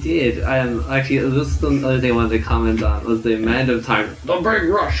 I did. Actually, it was just the other thing I wanted to comment on was the amount of time. The big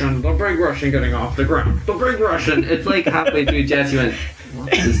Russian getting off the ground. The big Russian. It's like halfway through Jesse went,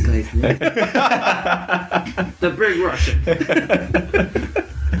 what's this guy's name? The big Russian.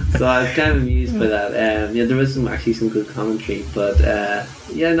 So I was kind of amused by that. There was some good commentary, but I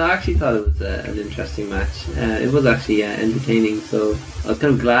actually thought it was an interesting match. It was actually entertaining, so I was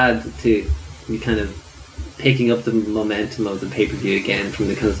kind of glad to be kind of picking up the momentum of the pay-per-view again from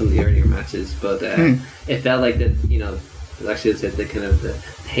the kind of some of the earlier matches, but it felt like that, actually I said the kind of the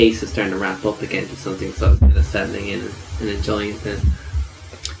pace is starting to ramp up again to something, so I was kind of settling in and enjoying it then.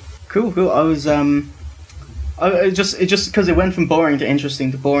 Cool. I was just because it went from boring to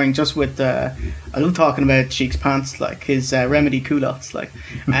interesting to boring just with I love talking about Sheik's pants, like his Remedy culottes, like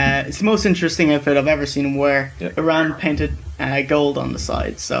it's the most interesting outfit I've ever seen him wear. Iran painted gold on the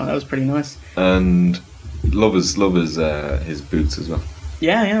sides, so that was pretty nice. And love his boots as well.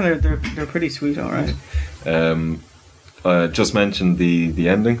 Yeah, they're pretty sweet, all right. Just mentioned the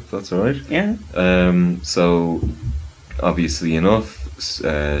ending, if that's all right. Yeah. So obviously enough,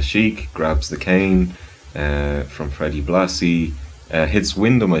 Sheik grabs the cane from Freddie Blassie, hits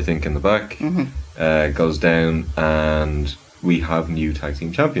Windham, I think, in the back, goes down, and we have new tag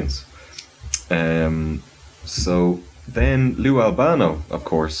team champions. So then Lou Albano, of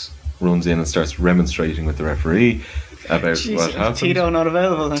course, runs in and starts remonstrating with the referee about what happened. Tito not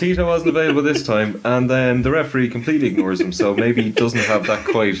available then. Tito wasn't available this time, and then the referee completely ignores him, so maybe he doesn't have that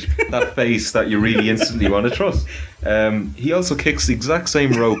face that you really instantly want to trust. He also kicks the exact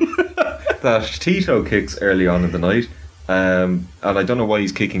same rope that Tito kicks early on in the night, and I don't know why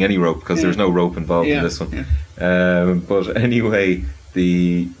he's kicking any rope, because there's no rope involved in this one. But anyway,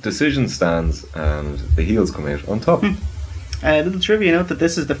 the decision stands and the heels come out on top. A little trivia note that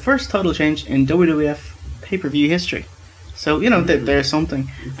this is the first title change in WWF pay-per-view history. So, there's something.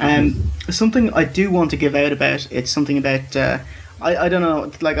 Something I do want to give out about, it's something about, I don't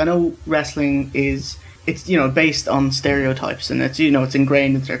know, like, I know wrestling is, it's, based on stereotypes, and it's, it's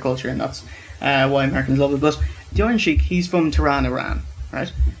ingrained into their culture, and that's why Americans love it. But the Iron Sheik, he's from Tehran, Iran,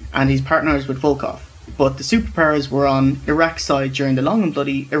 right? And he's partners with Volkoff. But the superpowers were on Iraq's side during the long and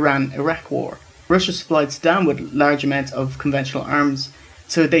bloody Iran-Iraq war. Russia supplied Saddam with large amounts of conventional arms,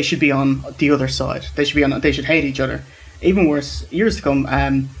 so they should be on the other side. They should hate each other. Even worse, years to come,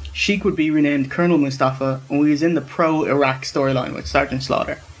 Sheik would be renamed Colonel Mustafa, and we was in the pro-Iraq storyline with Sergeant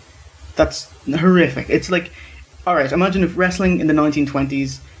Slaughter. That's horrific. It's like, alright, imagine if wrestling in the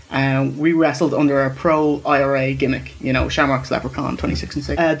 1920s, we wrestled under a pro-IRA gimmick, Shamrock's Leprechaun, 26 and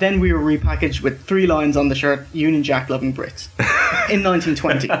 6. Then we were repackaged with 3 lines on the shirt, Union Jack loving Brits. In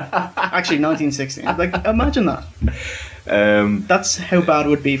 1920. Actually, 1916. Like, imagine that. That's how bad it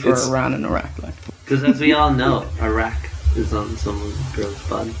would be for Iran and Iraq. Because as we all know, Iraq is on some girl's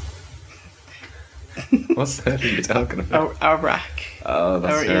body. What's that you're talking about? Iraq. Oh,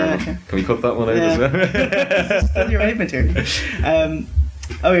 that's terrible. Yeah. Can we cut that one out as well? This is still your right material.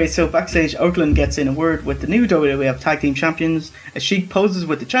 Okay, so backstage, Oakland gets in a word with the new WWF Tag Team Champions as Sheik poses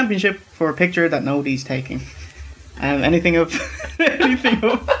with the championship for a picture that nobody's taking. Anything of interest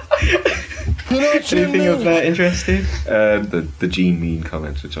to you? The Gene Mean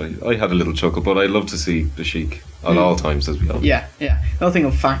comment, which I had a little chuckle, but I love to see the Sheik at all times, as we all. Yeah. Nothing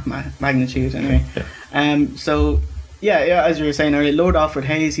of fact magnitude anyway. So as you were saying earlier, Lord Alfred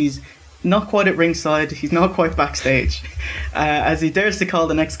Hayes, he's not quite at ringside, he's not quite backstage, as he dares to call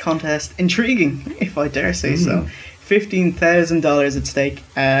the next contest intriguing, if I dare say so. $15,000 at stake.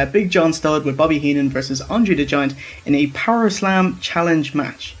 Big John Studd with Bobby Heenan versus André the Giant in a Power Slam challenge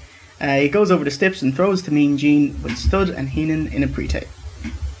match. He goes over the steps and throws to Mean Gene with Studd and Heenan in a pre-tape.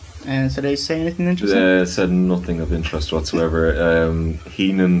 So they say anything interesting? Said nothing of interest whatsoever.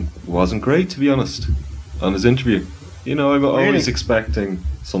 Heenan wasn't great, to be honest, on his interview. I'm always expecting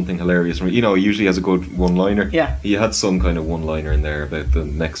something hilarious from him. He usually has a good one-liner. Yeah. He had some kind of one-liner in there about the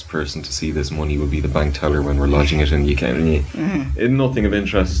next person to see this money will be the bank teller when we're lodging it in the account. Nothing of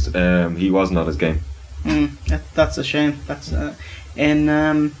interest. He wasn't at his game. That's a shame. That's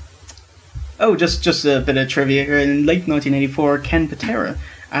just a bit of trivia here. In late 1984, Ken Patera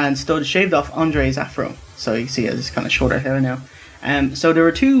and Studd shaved off Andre's afro, so you see his kind of shorter hair now. So there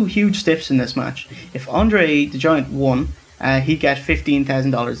were 2 huge stiffs in this match. If André the Giant won, he'd get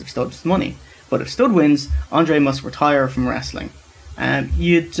 $15,000 of Studd's money. But if Stud wins, André must retire from wrestling.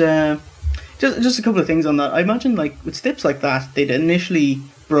 You'd just a couple of things on that. I imagine like with steps like that, they'd initially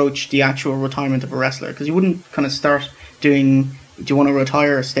broach the actual retirement of a wrestler, because you wouldn't kind of start doing, do you want to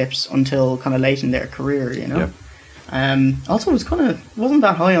retire steps until kind of late in their career, you know? Yeah. Also, it wasn't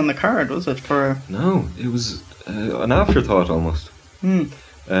that high on the card, was it? No, it was an afterthought almost.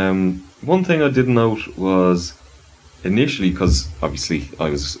 One thing I did note was initially, because obviously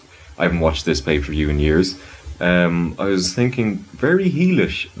I haven't watched this pay-per-view in years, I was thinking very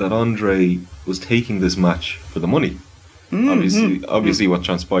heelish that André was taking this match for the money. Obviously, what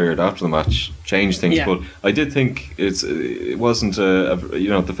transpired after the match changed things, but I did think it wasn't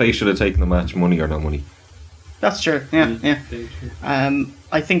the face should have taken the match, money or no money. That's true. Yeah.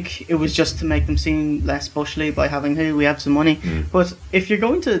 I think it was just to make them seem less bushly by having we have some money. But if you're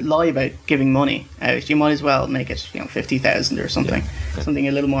going to lie about giving money out, you might as well make it 50,000 or something, something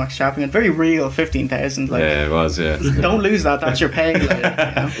a little more extravagant. Very real 15,000. Like, yeah, it was. Yeah. Don't lose that. That's your pay.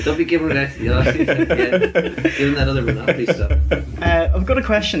 Don't be giving that. Giving that other Monopoly stuff. I've got a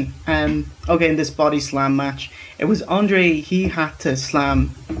question. Okay, in this body slam match, it was André. He had to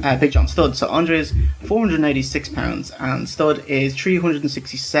slam Big John Studd. So André is 486 pounds and Studd is 367.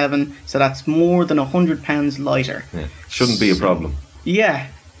 So that's more than 100 pounds lighter. Yeah. Shouldn't be a problem. Yeah,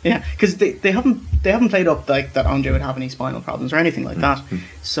 because they haven't played up like that André would have any spinal problems or anything like that.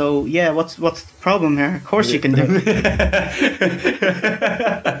 So yeah, what's the problem here? Of course you can do it.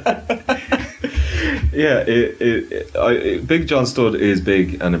 Yeah, Big John Studd is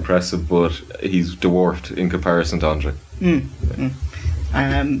big and impressive, but he's dwarfed in comparison to André.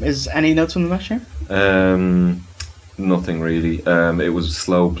 Is any notes on the match here? Nothing really. It was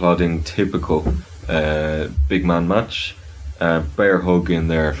slow, plodding, typical big man match. Bear hug in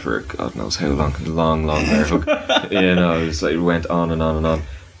there for God knows how long bear hug. It went on and on and on.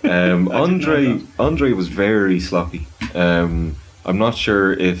 André was very sloppy. I'm not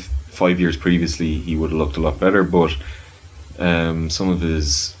sure if 5 years previously he would have looked a lot better, but some of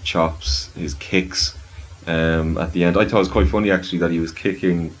his chops, his kicks at the end, I thought it was quite funny actually that he was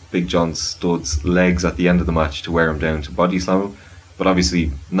kicking Big John Studd's legs at the end of the match to wear him down to body slam him, but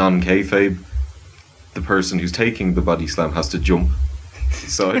obviously non-kayfabe, the person who's taking the body slam has to jump.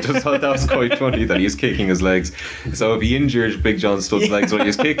 So I just thought that was quite funny that he was kicking his legs. So if he injured Big John Studd's legs when he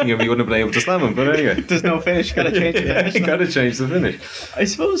was kicking him, he wouldn't have been able to slam him. But anyway, there's no finish. Got to change the finish. Got to change the finish. I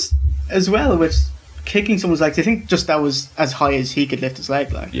suppose as well with kicking someone's legs, I think just that was as high as he could lift his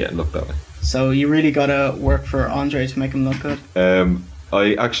leg. Like, yeah, look that way. So you really got to work for André to make him look good.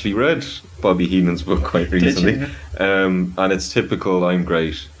 I actually read Bobby Heenan's book quite recently. Did you? And it's typical. I'm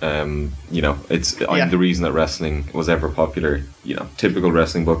great. I'm the reason that wrestling was ever popular. Typical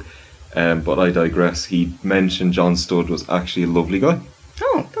wrestling book. But I digress. He mentioned John Studd was actually a lovely guy.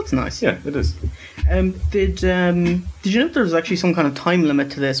 Oh, that's nice. Yeah, it is. Did you know there was actually some kind of time limit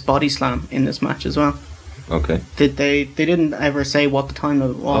to this body slam in this match as well? Okay. Did they didn't ever say what the time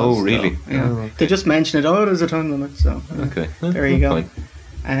limit was? Oh, really? So, yeah. Okay. They just mentioned it. Oh, there's a time limit. So okay. There you go.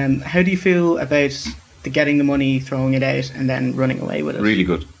 Fine. How do you feel about the getting the money, throwing it out, and then running away with it? Really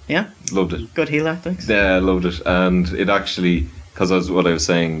good. Yeah. Loved it. Good heel tactics. Yeah, loved it, and it actually, because what I was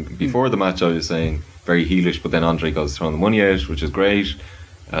saying before the match, I was saying very heelish, but then André goes throwing the money out, which is great,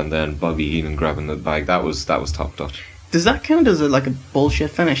 and then Bobby Heenan grabbing the bag. That was top notch. Does that count as a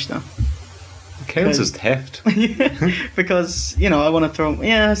bullshit finish though? It counts as theft. Because I want to throw.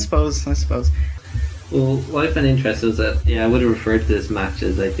 Yeah, I suppose. Well, what I found interesting was that I would have referred to this match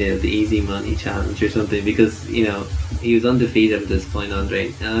as like the easy money challenge or something, because he was undefeated at this point,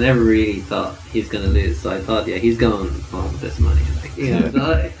 André, and I never really thought he was going to lose. So I thought, he's going on with this money.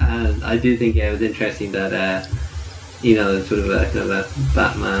 And I do think it was interesting that sort of a kind of a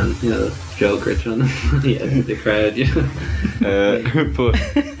Batman, Joker throwing the money at the crowd. But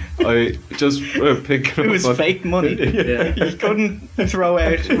I just picked it was fake money. You couldn't throw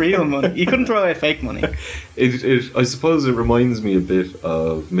out real money. You couldn't throw out fake money. I suppose it reminds me a bit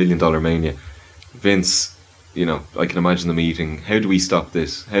of $1 Million Mania. Vince, I can imagine the meeting. How do we stop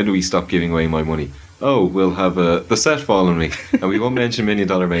this? How do we stop giving away my money? Oh, we'll have the set fall on me, and we won't mention $1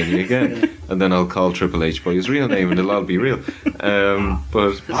 Million Mania again. And then I'll call Triple H by his real name, and it'll all be real.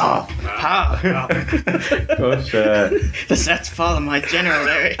 But the set's fall on my general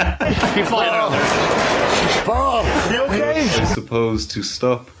area. You okay? I suppose to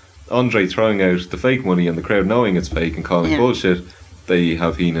stop André throwing out the fake money and the crowd knowing it's fake and calling bullshit, they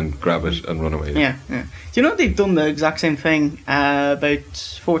have Heenan grab it and run away. Yeah. Do you know they've done the exact same thing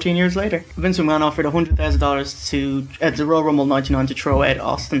about 14 years later? Vince McMahon offered $100,000 to the Royal Rumble 99 to throw out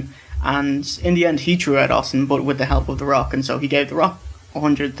Austin, and in the end he threw out Austin, but with the help of The Rock, and so he gave The Rock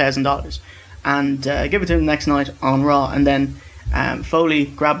 $100,000. and gave it to him the next night on Raw, and then Foley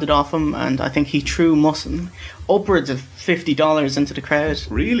grabbed it off him, and I think he threw upwards of $50 into the crowd.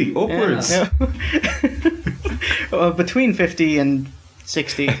 Really? Upwards? Yeah. Well, between 50 and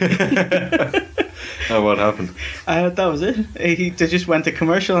 60. Oh, what happened? That was it. They just went to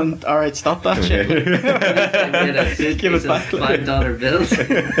commercial and, alright, stop that shit. Give us back $5 bills.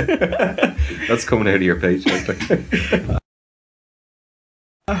 That's coming out of your paycheck.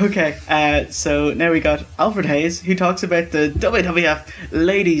 Okay, so now we got Alfred Hayes, who talks about the WWF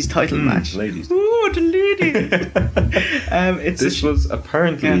Ladies title match. Ladies. Ooh, the ladies! This was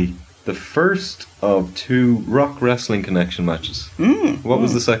apparently the first of 2 Rock Wrestling Connection matches. What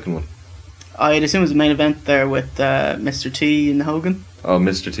was the second one? I'd assume it was the main event there with Mr. T and Hogan. Oh,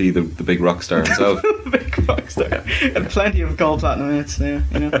 Mr. T, the big rock star himself. Big rock star. And plenty of gold platinum minutes now,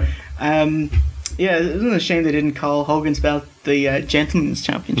 you know. Yeah, isn't it a shame they didn't call Hogan's belt the Gentleman's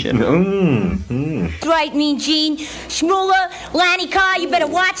Championship? Right, Mean Gene. Shmula, Lanny Carr, you better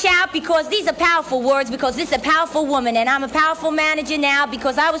watch out because these are powerful words because this is a powerful woman and I'm a powerful manager now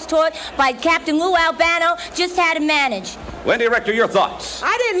because I was taught by Captain Lou Albano just how to manage. Wendi Richter, your thoughts?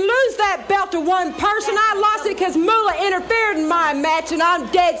 I didn't lose that belt to one person. I lost it because Moolah interfered in my match, and I'm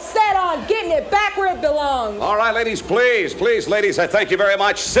dead set on getting it back where it belongs. All right, ladies, please, ladies, I thank you very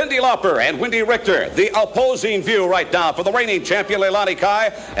much. Cyndi Lauper and Wendi Richter, the opposing view right now for the reigning champion, Leilani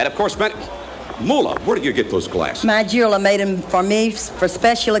Kai, and of course, Moolah, where did you get those glasses? My jeweler made them for me for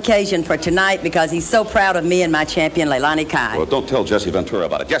special occasion for tonight because he's so proud of me and my champion, Leilani Kai. Well, don't tell Jesse Ventura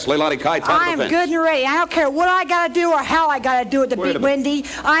about it. Yes, Leilani Kai, time I'm good and ready. I don't care what I got to do or how I got to do it to beat Wendi.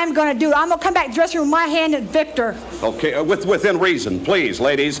 I'm going to do it. I'm going to come back to the dressing room with my hand at Victor. Okay, within reason, please,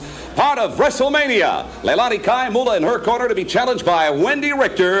 ladies. Part of WrestleMania. Leilani Kai, Moolah in her corner to be challenged by Wendi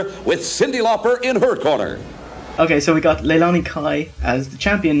Richter with Cyndi Lauper in her corner. Okay, so we got Leilani Kai as the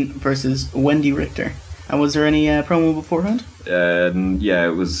champion versus Wendi Richter. And was there any promo beforehand? Yeah,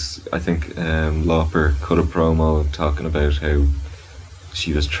 it was, I think, Lauper cut a promo talking about how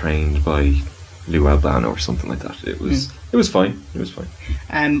she was trained by Lou Albano or something like that. It was fine. It was fine.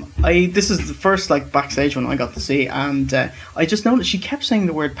 This is the first backstage one I got to see, and I just noticed she kept saying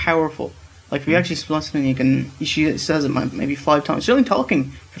the word powerful. Like, if you actually listen, she says it maybe 5 times. She's only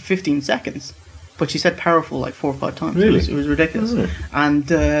talking for 15 seconds. But she said powerful 4 or 5 times. Really? It was ridiculous. Oh. And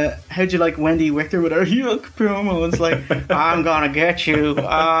how'd you like Wendi Richter with her yuck promo? It's like, I'm gonna get you.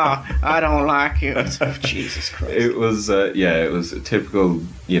 I don't like you. Jesus Christ. It was, it was a typical,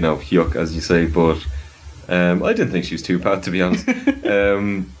 yuck, as you say, but I didn't think she was too bad, to be honest.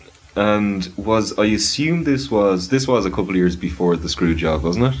 And I assume this was a couple of years before the screw job,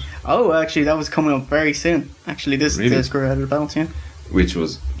 wasn't it? Oh, actually, that was coming up very soon. Actually, this is the screw out of the belt, yeah. Which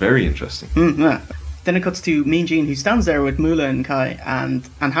was very interesting. Yeah. Then it cuts to Mean Gene, who stands there with Moolah and Kai and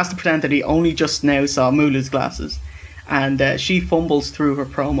has to pretend that he only just now saw Moolah's glasses. And she fumbles through her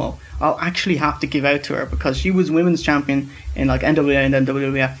promo. I'll actually have to give out to her because she was women's champion in NWA and then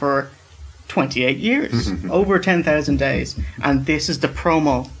WWF for 28 years. Over 10,000 days. And this is the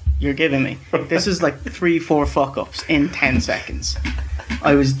promo you're giving me. This is 3-4 fuck-ups in 10 seconds.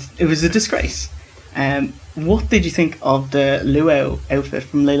 It was a disgrace. What did you think of the luau outfit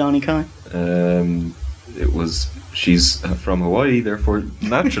from Leilani Kai? She's from Hawaii, therefore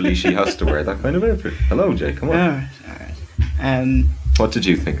naturally she has to wear that kind of outfit. Hello, Jay, come on. Alright. What did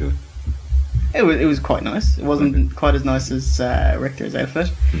you think of it? It was quite nice. It wasn't quite as nice as Richter's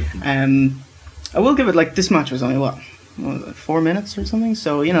outfit. I will give it this match was only 4 minutes or something.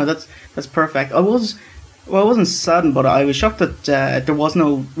 So that's perfect. I wasn't saddened, but I was shocked that there was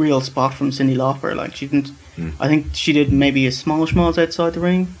no real spot from Cyndi Lauper. She didn't. I think she did maybe a schmaltz outside the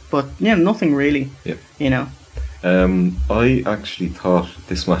ring, but nothing really. Yeah. I actually thought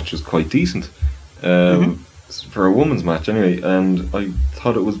this match was quite decent for a woman's match, anyway, and I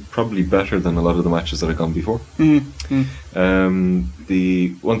thought it was probably better than a lot of the matches that had gone before.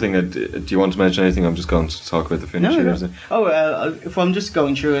 The one thing, do you want to mention anything? I'm just going to talk about the finish here. If I'm just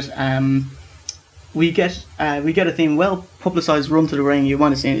going through it. We get a theme, well publicised run to the ring. You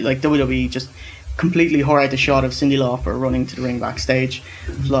want to see WWE just completely whore out the shot of Cyndi Lauper running to the ring backstage,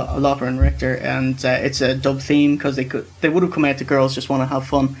 Lauper and Richter, and it's a dub theme because they would have come out to Girls Just Want to Have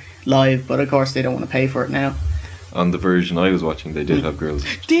Fun live, but of course they don't want to pay for it now. On the version I was watching, they did have girls.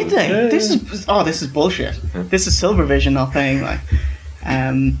 Did they? Yeah, this is bullshit. Yeah. This is Silvervision not paying.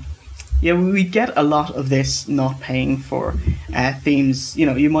 Yeah, we get a lot of this not paying for themes.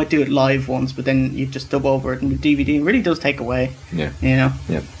 You might do it live once, but then you just dub over it, and the DVD really does take away. Yeah. Yeah.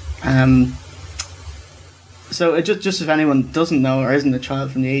 So just if anyone doesn't know or isn't a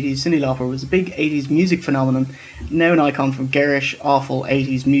child from the 80s, Cyndi Lauper was a big 80s music phenomenon, now an icon from garish, awful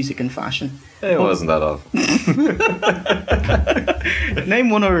 80s music and fashion. It wasn't that awful. Name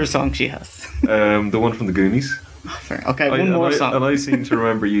one other song she has. The one from the Goonies. Oh, fair. Okay, one more song. And I seem to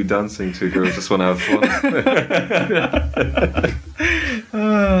remember you dancing to Girls Just Want to Have Fun.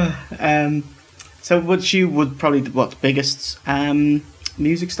 So what she would probably the biggest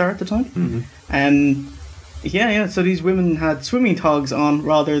music star at the time. Mm-hmm. Yeah. So these women had swimming togs on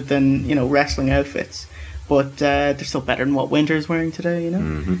rather than wrestling outfits, but they're still better than what Winter is wearing today.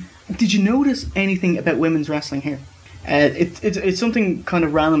 Mm-hmm. Did you notice anything about women's wrestling here? It's something kind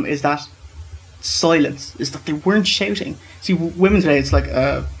of random. Is that silence? Is that they weren't shouting? See, women today, it's like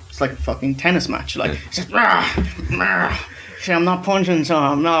a fucking tennis match. Like, it's just, rah, rah. See, I'm not punching, so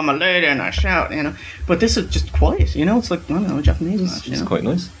I'm a lady and I shout, But this is just quiet, It's like, I don't know, a Japanese match. It's quite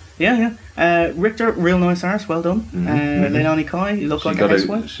nice. Yeah. Richter, real nice arse, well done. Leilani Kai, you look like a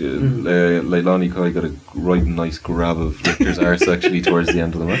housewife. Leilani Kai got a right nice grab of Richter's arse actually towards the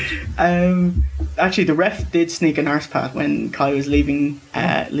end of the match. Actually, the ref did sneak an arse pad when Kai was leaving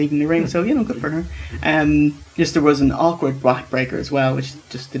the ring, so good for her. Just there was an awkward backbreaker as well, which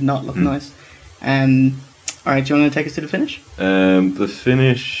just did not look nice. Alright, do you want to take us to the finish? The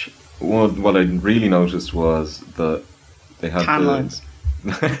finish, what I really noticed was that they had tan lines.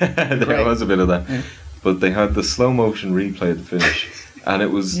 There was a bit of that, but they had the slow motion replay of the finish, and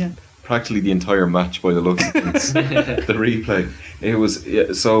it was practically the entire match by the looks of things. The replay, it was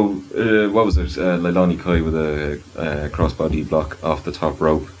what was it? Leilani Kai with a crossbody block off the top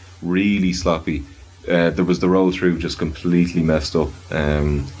rope, really sloppy. There was the roll through just completely messed up.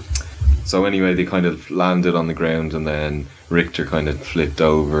 So anyway, they kind of landed on the ground, and then Richter kind of flipped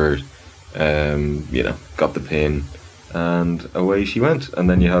over, got the pin. And away she went, and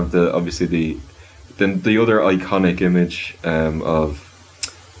then you have the other iconic image of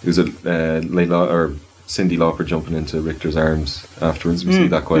Cyndi Lauper jumping into Richter's arms afterwards. We see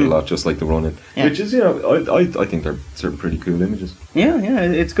that quite a lot, just like the running, which is I think they're certain pretty cool images. Yeah,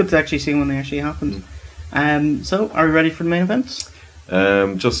 it's good to actually see when they actually happened. So are we ready for the main events?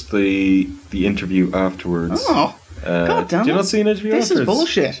 Just the interview afterwards. Oh, God damn! Did you not see an interview this afterwards? This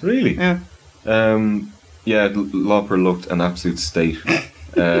is bullshit. Really? Yeah. Lauper looked an absolute state.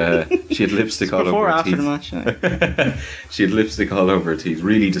 She had lipstick all over her teeth. Before after the match. She had lipstick all over her teeth.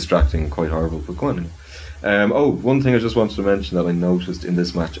 Really distracting and quite horrible. But go on. One thing I just wanted to mention that I noticed in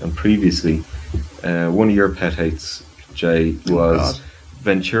this match and previously, one of your pet hates, Jay, was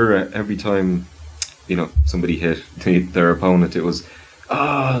Ventura. Every time somebody hit their opponent, it was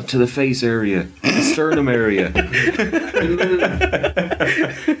to the face area, the sternum area.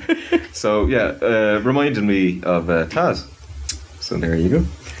 So reminded me of Taz. So there you go.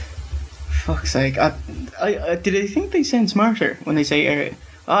 Fuck's sake! I did I think they sound smarter when they say area?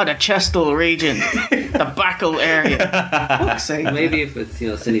 The chestal region, the backle area. Fuck's sake! Maybe if it's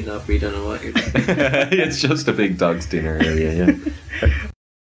Cyndi Lauper, you don't know what you're doing. It's just a big dog's dinner area. Yeah.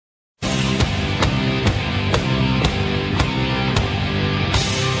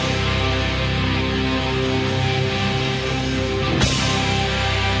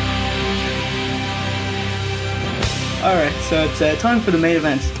 Alright, so it's time for the main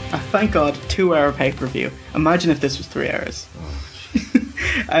event. Thank God, 2-hour pay-per-view. Imagine if this was 3 hours.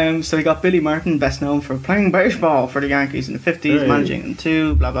 So we got Billy Martin, best known for playing baseball for the Yankees in the 50s, managing them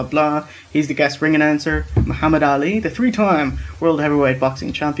too, blah blah blah. He's the guest ring announcer. Muhammad Ali, the 3-time world heavyweight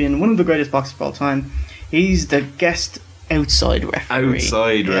boxing champion, one of the greatest boxers of all time. He's the guest outside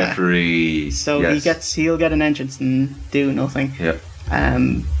referee. So he'll get an entrance and do nothing. Yeah.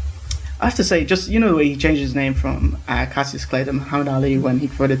 I have to say, just the way he changed his name from Cassius Clay to Muhammad Ali when he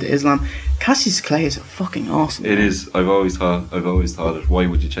converted to Islam. Cassius Clay is fucking awesome. It is. I've always thought it. Why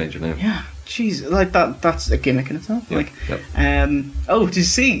would you change your name? Yeah, jeez, like that's a gimmick in itself. Yeah, did you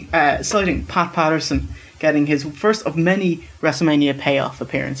see citing Pat Patterson getting his first of many WrestleMania payoff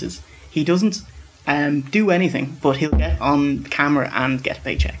appearances? He doesn't do anything, but he'll get on camera and get a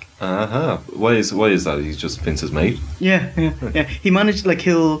paycheck. Why is that? He's just Vince's mate. Yeah. He managed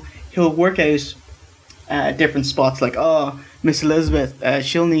he'll work out different spots, like, Miss Elizabeth,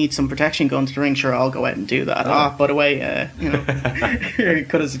 she'll need some protection going to the ring. Sure, I'll go out and do that. By the way, here,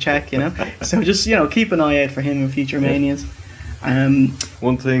 cut us a check, So just, keep an eye out for him in future Manias.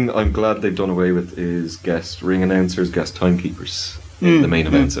 One thing I'm glad they've done away with is guest ring announcers, guest timekeepers. The main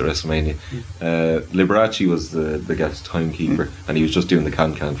events at WrestleMania. Liberace was the guest timekeeper, and he was just doing the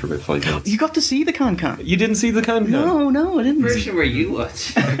can for about 5 minutes. You got to see the can. You didn't see the can? No, I didn't. Version where you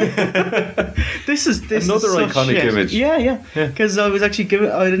watch. This is another is iconic shit. image. Yeah. Because I was actually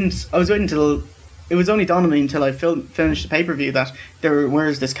I was waiting until it was only dawned on me until I finished the pay-per-view that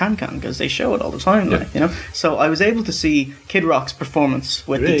where's this can-can, because they show it all the time, like, you know. So I was able to see Kid Rock's performance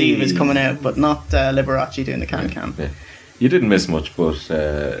with the Divas coming out, but not Liberace doing the can-can. Yeah. You didn't miss much, but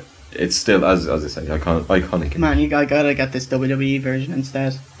it's still, as I say, iconic. Man, I gotta get this WWE version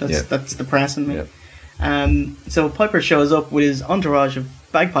instead. That's depressing me. So Piper shows up with his entourage of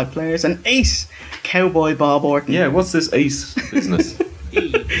bagpipe players and Ace, Cowboy Bob Orton. Yeah, what's this Ace business?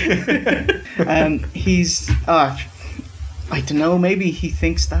 He's I don't know, maybe he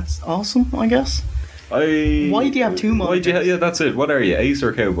thinks that's awesome, I guess. Why do you have two more? Yeah, that's it. What are you, Ace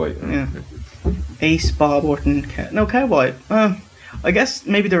or Cowboy? Yeah. Ace, Bob Orton, Cowboy. I guess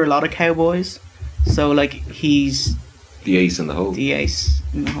maybe there are a lot of cowboys, so like he's the ace in the hole. The ace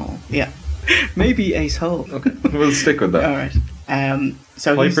in the hole, yeah. Maybe Ace Hole. Okay, we'll stick with that. All right.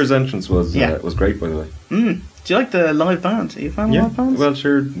 So Piper's entrance was great, by the way. Do you like the live band? Are you a fan of live bands? Well,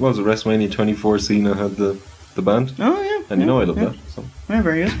 sure. Was it WrestleMania 24? Cena had the band. Oh yeah, and you know I love that. So. Yeah,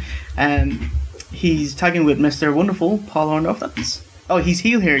 very good. He's tagging with Mr. Wonderful, Paul Orndorff. He's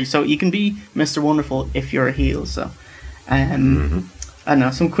heel here, so you can be Mr. Wonderful if you're a heel. So, I don't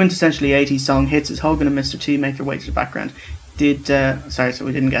know. Some quintessentially 80s song hits as Hogan and Mr. T make their way to the background. So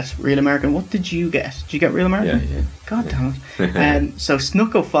we didn't get Real American. What did you get? Did you get Real American? Yeah. God damn it. So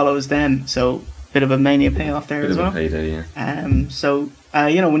Snuko follows them, so bit of a Mania payoff there as well. Bit of a payday, yeah. So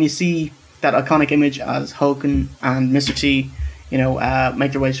when you see that iconic image as Hogan and Mr. T,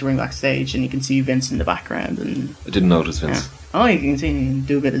 make their way to the ring backstage, and you can see Vince in the background. And I didn't notice Vince. Yeah. You can see him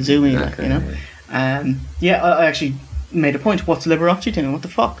do a bit of zooming, I actually made a point. What's Liberace doing? What the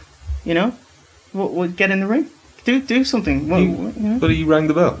fuck? What get in the ring? Do something. But he rang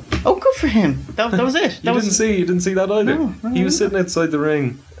the bell. Oh, good for him. That was it. You didn't see that either. No, he was sitting outside the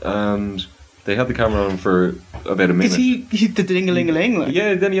ring, and they had the camera on him for about a minute. He did the ding-a-ling-a-ling?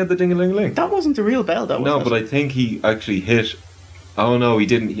 Yeah, then he had the ding-a-ling-a-ling. That wasn't the real bell, though, was it? No, but I think he actually hit... Oh, no, he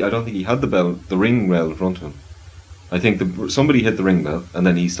didn't. I don't think he had the ring bell in front of him. I think somebody hit the ring bell, and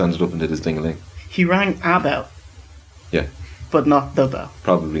then he standed up and did his ding-a-ling. He rang a bell. Yeah. But not the bell.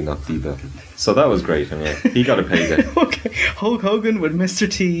 Probably not the bell. So that was great. Anyway. He got a payday. Okay. Hulk Hogan with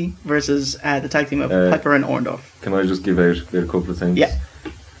Mr. T versus the tag team of Piper and Orndorff. Can I just give out a couple of things? Yeah.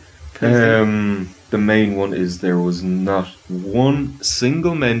 The main one is there was not one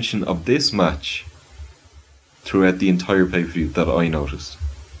single mention of this match throughout the entire pay-per-view that I noticed.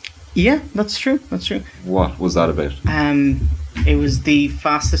 Yeah, that's true. What was that about? It was the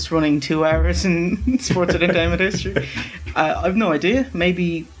fastest running 2 hours in sports entertainment history. I've no idea.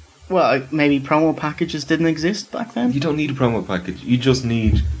 Maybe promo packages didn't exist back then. You don't need a promo package. You just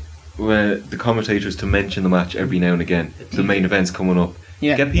need the commentators to mention the match every now and again. The main event's coming up.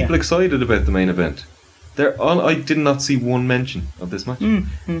 Yeah, get people excited about the main event. I did not see one mention of this match,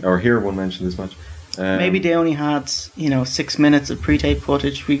 or hear one mention of this match. Maybe they only had 6 minutes of pre-tape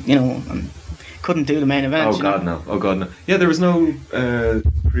footage. And couldn't do the main event. Oh God, no! Yeah, there was no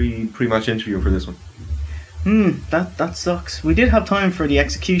pre-match interview for this one. That sucks. We did have time for the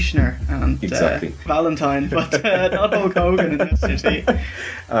Executioner and Valentine, but not Hulk Hogan in this city.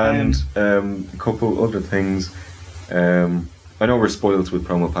 And a couple other things. I know we're spoiled with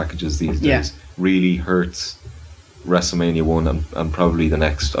promo packages these days. Yeah. Really hurts WrestleMania 1 and probably the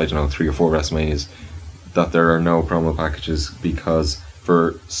next, 3 or 4 WrestleManias, that there are no promo packages, because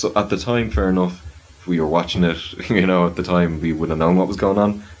at the time, fair enough, if we were watching it, at the time we would have known what was going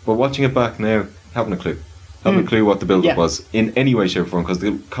on. But watching it back now, haven't a clue. Haven't a clue what the build-up was in any way, shape or form, because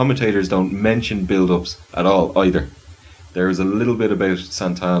the commentators don't mention build-ups at all either. There's a little bit about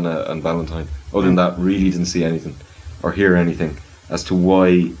Santana and Valentine. Other than that, really didn't see anything or hear anything as to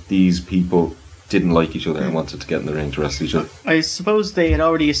why these people didn't like each other and wanted to get in the ring to wrestle each other. I suppose they had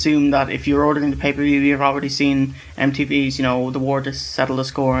already assumed that if you're ordering the pay-per-view, you've already seen MTV's, the war to settle the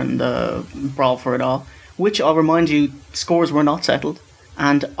score and the brawl for it all. Which, I'll remind you, scores were not settled.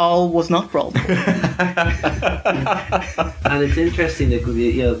 And all was not brawled. And it's interesting that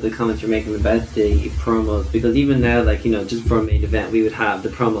the comments you're making about the promos, because even now, just for a main event, we would have the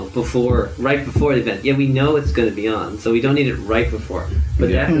promo right before the event. Yeah, we know it's going to be on, so we don't need it right before. But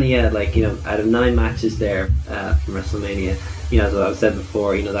definitely, out of 9 matches there from WrestleMania, as I've said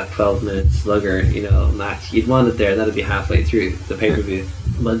before, that 12-minute slugger, match, you'd want it there, and that'd be halfway through the pay-per-view.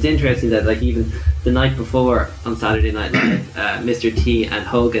 But it's interesting that, even the night before on Saturday Night Live, Mr. T and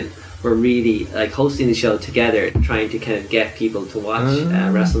Hogan were really hosting the show together, trying to kind of get people to watch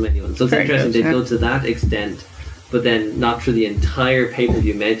WrestleMania 1. So it's interesting they go to that extent, but then not through the entire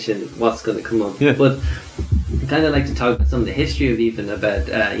pay-per-view mention what's going to come up. Yeah. But I kind of like to talk about some of the history of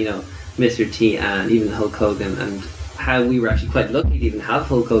Mr. T and even Hulk Hogan, and how we were actually quite lucky to even have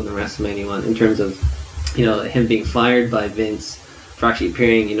Hulk Hogan in WrestleMania 1 in terms of, you know, him being fired by Vince for actually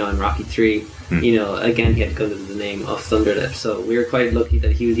appearing, you know, in Rocky 3. You know, again, he had to go under the name of Thunderlip. So we were quite lucky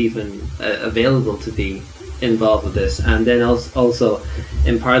that he was even available to be involved with this. And then also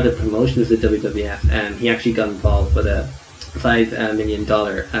in part of the promotion of the WWF, he actually got involved with a $5 million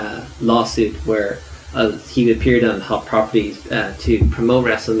lawsuit where he appeared on Hot Properties to promote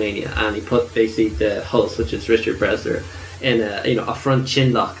WrestleMania, and he put basically the host, which is Richard Bresler, in a front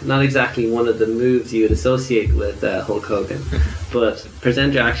chin lock. Not exactly one of the moves you would associate with Hulk Hogan, but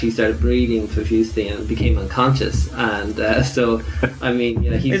presenter actually started breathing profusely and became unconscious. And so, I mean,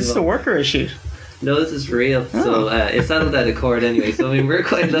 he's... Is this a worker issue? No, this is real. Oh. So it settled out of court anyway. So I mean, we're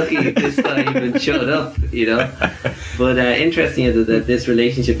quite lucky this guy even showed up, you know. But interesting is that this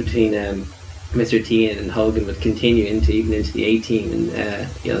relationship between Mr. T and Hogan would continue even into the 18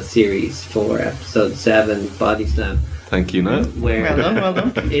 series 4, episode 7, BodySlam. Thank you, Nat. Well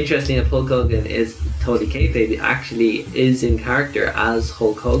done. Interesting that Hulk Hogan is totally kayfabe. Actually, is in character as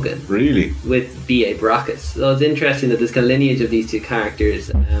Hulk Hogan. Really? With B.A. Baracus. So it's interesting that this kind of lineage of these two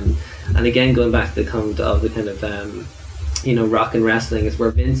characters. And again, going back to the comment of the kind of rock and wrestling, is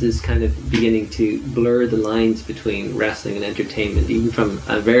where Vince is kind of beginning to blur the lines between wrestling and entertainment, even from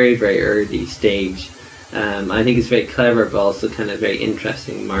a very, very early stage. I think it's very clever, but also kind of very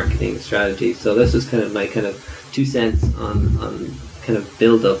interesting marketing strategy. So this is kind of my kind of 2 cents on kind of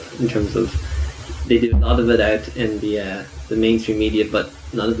build up in terms of they do a lot of it out in the mainstream media, but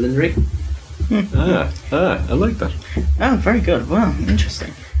none of it in the ring. I like that. Oh, very good. Wow,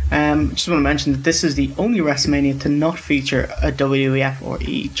 interesting. Just want to mention that this is the only WrestleMania to not feature a WWF or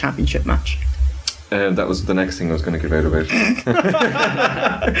E championship match. That was the next thing I was going to get out about.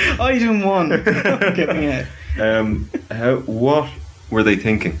 Item 1. Get me out. What were they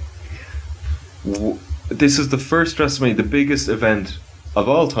thinking? This is the first WrestleMania, the biggest event of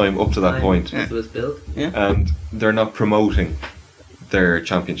all time up to that point. It was built. Yeah. And they're not promoting their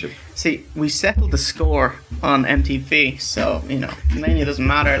championship. See, we settled the score on MTV, so, Mania doesn't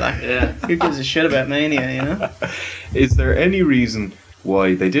matter. Who gives a shit about Mania, Is there any reason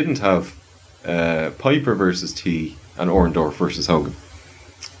why they didn't have Piper versus T and Orndorff versus Hogan?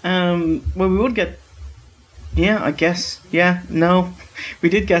 Well, we would get... Yeah, I guess. Yeah, no. We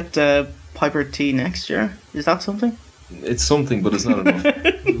did get Piper T next year. Is that something? It's something, but it's not enough.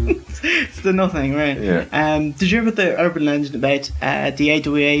 It's the nothing, right? Yeah. Did you hear about the urban legend about the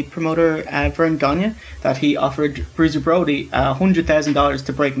AWA promoter Vern Gagne, that he offered Bruiser Brody $100,000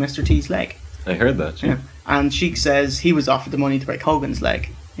 to break Mr. T's leg? I heard that. Yeah. And Sheik says he was offered the money to break Hogan's leg.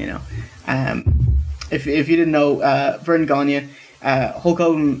 If you didn't know, Vern Gagne, Hulk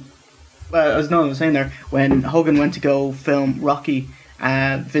Hogan. I was saying there, when Hogan went to go film Rocky,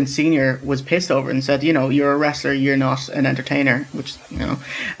 Vince Sr. was pissed over and said, you're a wrestler, you're not an entertainer, which,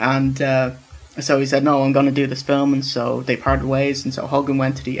 and so he said, no, I'm going to do this film, and so they parted ways, and so Hogan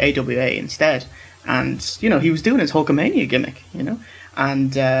went to the AWA instead, and, he was doing his Hulkamania gimmick,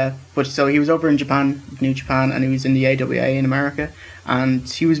 and, but so he was over in Japan, New Japan, and he was in the AWA in America, and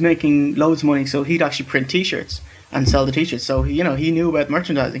he was making loads of money, so he'd actually print t-shirts and sell the t-shirts, so, he knew about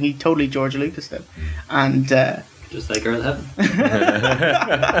merchandising, he totally George Lucas did, and, just like Earl Heaven.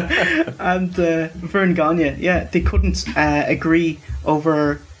 And Vern Gagne, they couldn't agree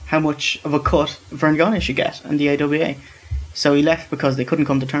over how much of a cut Vern Gagne should get in the AWA. So he left because they couldn't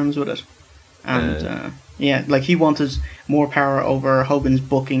come to terms with it. And he wanted more power over Hogan's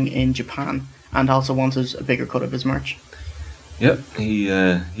booking in Japan, and also wanted a bigger cut of his merch. Yep, he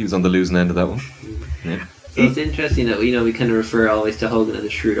was on the losing end of that one. Yeah. So it's interesting that we kind of refer always to Hogan as a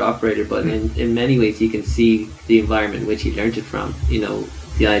shrewd operator, but in many ways you can see the environment in which he learned it from.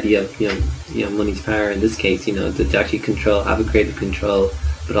 The idea of money's power in this case. To actually have a creative control,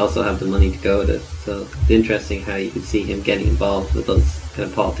 but also have the money to go with it. So it's interesting how you could see him getting involved with those kind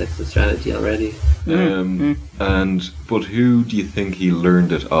of politics and strategy already. But who do you think he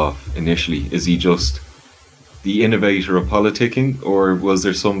learned it off initially? Is he just the innovator of politicking, or was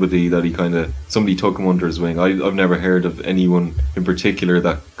there somebody that somebody took him under his wing? I've never heard of anyone in particular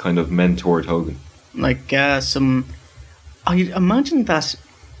that kind of mentored Hogan. I imagine that.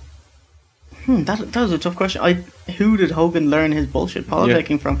 That was a tough question. Who did Hogan learn his bullshit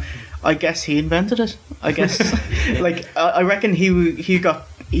politicking from? I guess he invented it. I guess, I reckon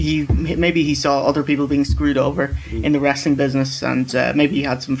maybe he saw other people being screwed over in the wrestling business, and maybe he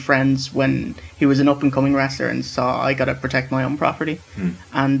had some friends when he was an up and coming wrestler and saw, I gotta protect my own property.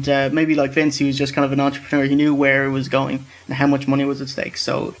 And maybe like Vince, he was just kind of an entrepreneur. He knew where it was going and how much money was at stake,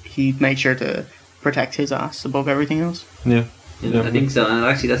 so he made sure to protect his ass above everything else. Yeah. You know, I think so, and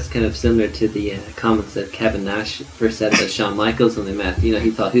actually that's kind of similar to the comments that Kevin Nash first said about Shawn Michaels when they met. You know,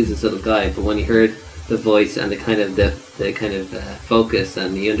 he thought, who's this little guy? But when he heard the voice and the kind of focus,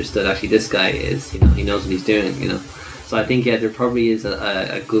 and he understood actually this guy is, you know, he knows what he's doing. You know, so I think there probably is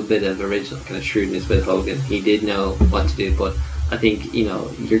a good bit of original kind of shrewdness with Hogan. He did know what to do, but I think, you know,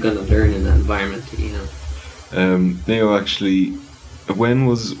 you're going to learn in that environment. You know. Neo, actually, when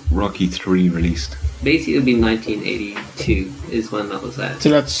was Rocky 3 released? Basically, it would be 1982 is when that was out. So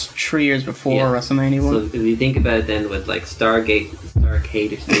that's 3 years before WrestleMania 1. So if you think about it then with like Stargate or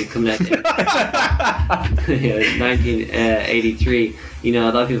something coming out in 1983, you know,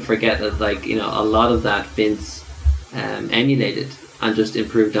 a lot of people forget that, like, you know, a lot of that Vince emulated and just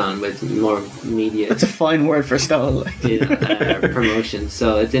improved on with more media. That's a fine word for style. You know, promotion.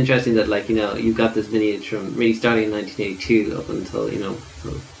 So it's interesting that, like, you know, you've got this lineage from really starting in 1982 up until, you know,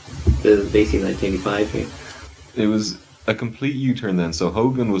 basically 1985 here. It was a complete U-turn then. So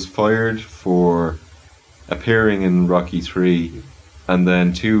Hogan was fired for appearing in Rocky 3, and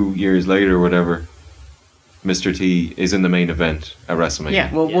then 2 years later, whatever, Mr. T is in the main event at WrestleMania.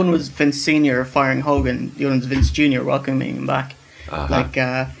 Yeah, well, one was Vince Sr. firing Hogan, the other was Vince Jr. welcoming him back. Like,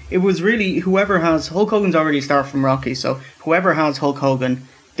 it was really whoever has Hulk Hogan's already a star from Rocky, so whoever has Hulk Hogan,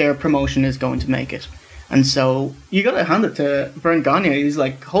 their promotion is going to make it. And so you gotta hand it to Vern Gagne. He's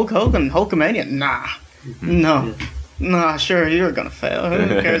like, Hulk Hogan, Hulkamania? Nah, sure, you're gonna fail.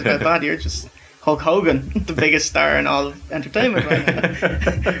 Who cares about that? You're just Hulk Hogan, the biggest star in all of entertainment right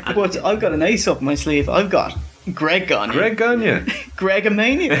now. But I've got an ace up my sleeve. I've got Greg Gagne.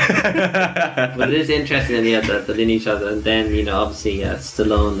 Gregomania. But it is interesting, the lineage of it, and then, you know, obviously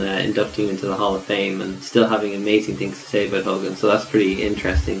Stallone inducting into the Hall of Fame and still having amazing things to say about Hogan. So that's pretty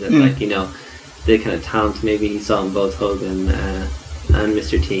interesting. That like, you know, the kind of talent maybe he saw in both Hogan and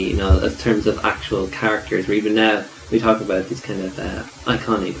Mr. T. You know, in terms of actual characters, where even now we talk about these kind of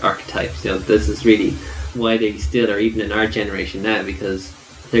iconic archetypes. You know, this is really why they still are even in our generation now, because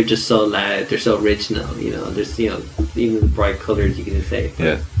they're just so loud, they're so original, you know, there's, you know, even the bright colours you can say.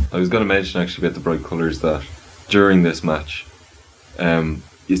 Yeah, I was going to mention actually about the bright colours that during this match,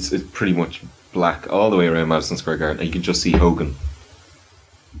 it's pretty much black all the way around Madison Square Garden, and you can just see Hogan.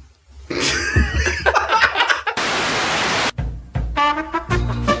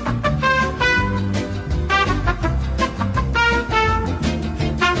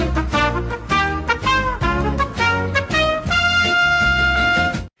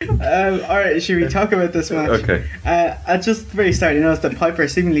 Alright, should we talk about this match? Okay. At just the very start, you notice that Piper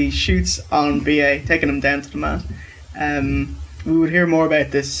seemingly shoots on BA, taking him down to the mat. We would hear more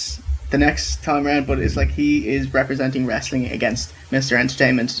about this the next time around, but it's like he is representing wrestling against Mr.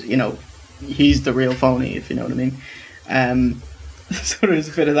 Entertainment. You know, he's the real phony, if you know what I mean. So there's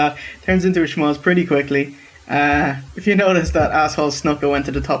a bit of that. Turns into a schmoz pretty quickly. If you notice, that asshole Snuka went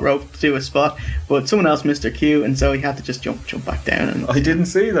to the top rope to do a spot, but someone else missed their cue, and so he had to just jump back down. And I didn't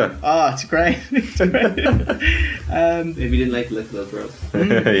see that. Oh, it's great. It's great. Maybe you didn't like the look of those ropes.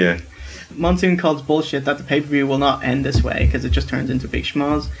 Yeah. Monsoon calls bullshit that the pay-per-view will not end this way because it just turns into big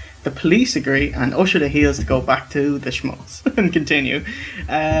schmoz. The police agree and usher the heels to go back to the schmoz and continue.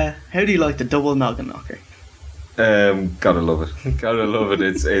 How do you like the double noggin knocker? Gotta love it. Gotta love it.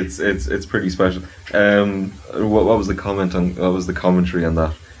 It's pretty special. What was the comment on? What was the commentary on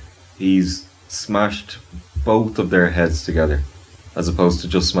that? He's smashed both of their heads together, as opposed to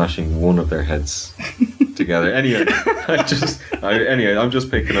just smashing one of their heads together. Anyway, I'm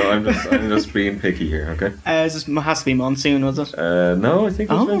just picking up. I'm just being picky here. Okay. This has to be Monsoon, was it? No, I think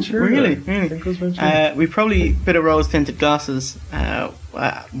it was Ventura. Really? I think it was Ventura. We probably bit of rose tinted glasses,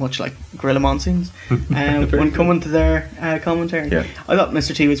 much like Gorilla Monsoons, when coming to their commentary. Yeah. I thought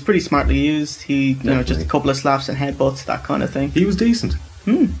Mr. T was pretty smartly used. He, you know, just a couple of slaps and headbutts, that kind of thing. He was decent.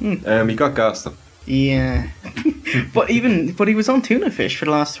 He got gassed though. Yeah. but he was on tuna fish for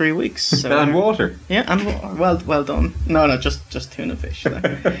the last 3 weeks. So. And water. Yeah, and well done. No, just tuna fish.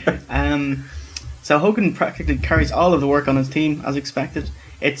 So Hogan practically carries all of the work on his team as expected.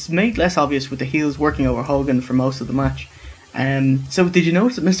 It's made less obvious with the heels working over Hogan for most of the match. So did you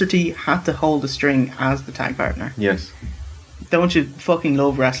notice that Mr. T had to hold the string as the tag partner? Yes. Don't you fucking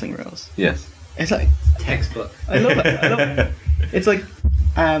love wrestling rules? Yes. It's like textbook. I love it. It's like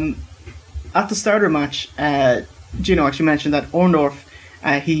at the starter match, Gino actually mentioned that Orndorff,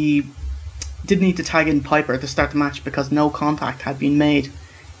 he did need to tag in Piper to start the match because no contact had been made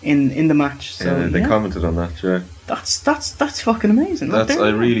in the match. So yeah, they commented on that. Yeah. That's fucking amazing. That's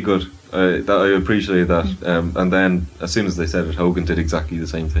really good. I appreciate that. And then as soon as they said it, Hogan did exactly the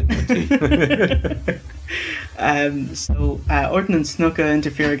same thing with T. So Orton and Snuka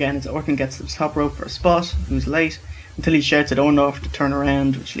interfere again as Orton gets to the top rope for a spot. Who's late? until he shouts at Orndorff to turn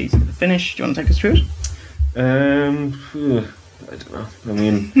around, which leads to the finish. Do you want to take us through it? I don't know. I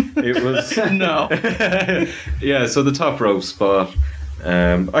mean, it was no. Yeah, so the top rope spot,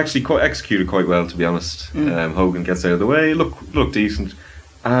 actually quite executed quite well, to be honest. Hogan gets out of the way, look decent,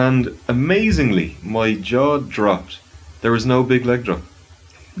 and amazingly, my jaw dropped. There was no big leg drop.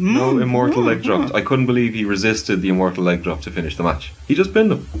 No immortal leg drop. I couldn't believe he resisted the immortal leg drop to finish the match. He just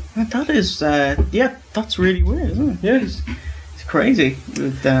pinned him. That is, that's really weird, isn't it? Yeah. It's crazy.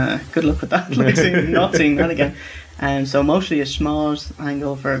 Good luck with that. Like, not seeing that again. So mostly a schmoz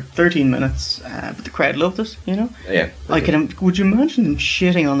angle for 13 minutes, but the crowd loved it, you know? Yeah. Would you imagine them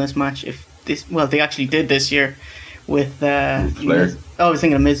shitting on this match if this, well, they actually did this year with, Flair. I was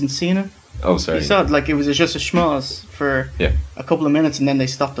thinking of Miz and Cena. Oh, sorry. You saw it, like, it was just a schmoz for a couple of minutes and then they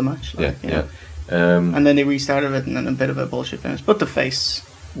stopped the match. Like, and then they restarted it and then a bit of a bullshit finish. But the face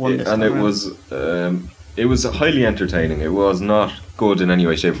won this and it was highly entertaining. It was not good in any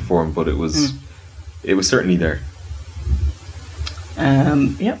way, shape or form, but it was certainly there.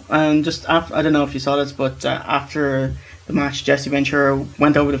 And just after, I don't know if you saw this, but after the match, Jesse Ventura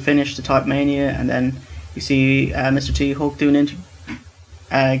went over to finish the Type Mania, and then you see Mr. T Hook do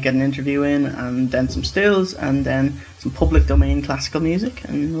get an interview in, and then some stills, and then some public domain classical music,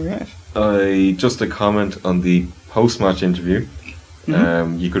 and we're out. Just a comment on the post-match interview.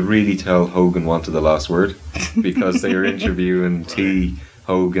 You could really tell Hogan wanted the last word because they were interviewing T,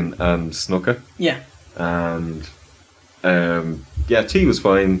 Hogan, and Snuka. Yeah. And T was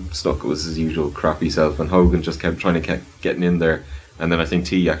fine. Snuka was his usual crappy self, and Hogan just kept trying to keep getting in there. And then I think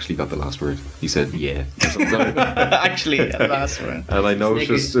T actually got the last word. He said, "Yeah." Actually, the last word. And I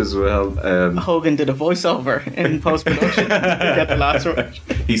noticed as well. Hogan did a voiceover in post production to get the last word.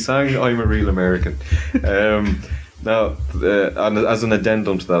 He sang "I'm a Real American." Now, and as an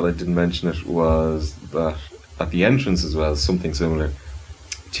addendum to that, I didn't mention it, was that at the entrance as well, something similar.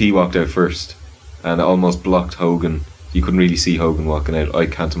 T walked out first, and it almost blocked Hogan. You couldn't really see Hogan walking out. I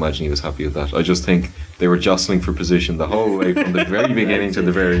can't imagine he was happy with that. I just think they were jostling for position the whole way from the very beginning to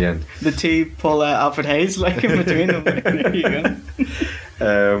the very end. The T pull Alfred Hayes like in between them. There you go.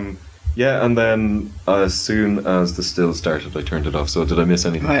 Yeah, and then as soon as the still started, I turned it off. So did I miss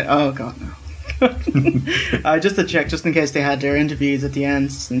anything? Right. Oh God, no. Just to check, just in case they had their interviews at the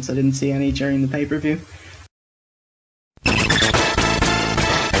end, since I didn't see any during the pay-per-view.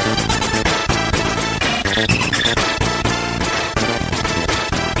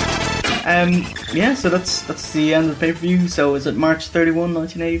 So that's the end of the pay-per-view. So is it March 31,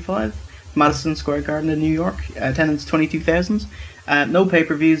 1985? Madison Square Garden in New York. Attendance 22,000. No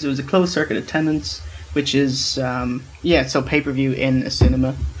pay-per-views. It was a closed circuit attendance, which is so pay-per-view in a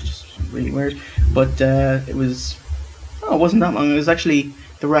cinema, which is really weird. But it wasn't that long. It was actually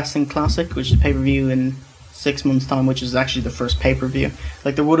the Wrestling Classic, which is a pay-per-view in 6 months' time, which is actually the first pay-per-view.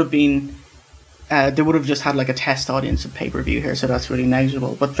 Like they would have just had like a test audience of pay-per-view here, so that's really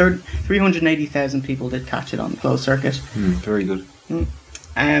negligible. But 380,000 people did catch it on the closed circuit. Very good.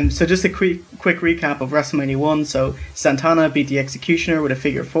 So just a quick recap of WrestleMania 1. So Santana beat the Executioner with a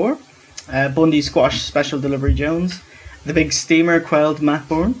figure 4. Bundy squashed Special Delivery Jones. The Big Steamer quelled Matt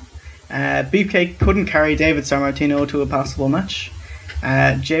Borne. Beefcake couldn't carry David Sammartino to a passable match.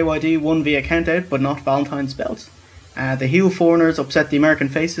 JYD won via countout, but not Valentine's belt. The heel foreigners upset the American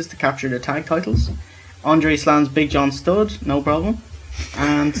faces to capture the tag titles. André slams Big John Studd, no problem.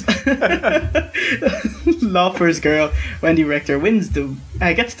 And Lauper's girl, Wendi Richter,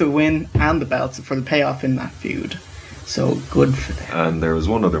 gets the win and the belts for the payoff in that feud. So good for them. And there was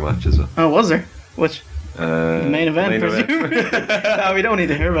one other match as well. Oh, was there? Which? The main event, presumably. No, we don't need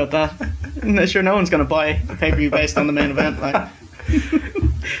to hear about that. Sure, no one's going to buy a pay-per-view based on the main event. Like.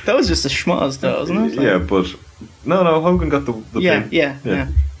 That was just a schmoz, though, wasn't it? Yeah, but no, Hogan got the pin. Yeah.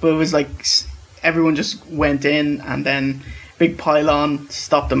 But it was like everyone just went in, and then big pile-on,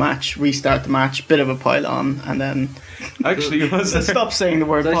 stop the match, restart the match, bit of a pile-on, and then actually stop saying the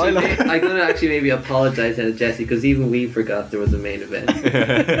word pile-on. I'm going to actually maybe apologise to Jesse, because even we forgot there was a main event.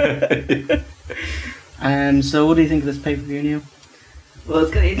 So what do you think of this pay-per-view, Neil? Well,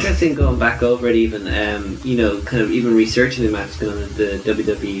 it's kind of interesting going back over it even, kind of even researching the match going on the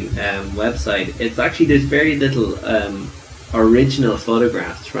WWE website. It's actually, there's very little original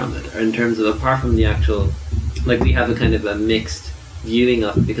photographs from it, in terms of, apart from the actual, like we have a kind of a mixed viewing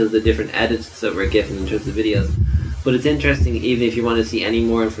of it because of the different edits that were given in terms of videos. But it's interesting, even if you want to see any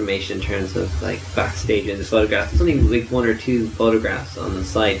more information in terms of like backstage and the photographs, there's only like 1 or 2 photographs on the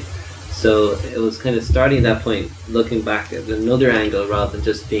site. So it was kind of starting at that point, looking back at another angle rather than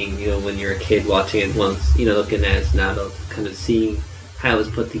just being, when you're a kid watching it once, looking at it as an adult, kind of seeing how it was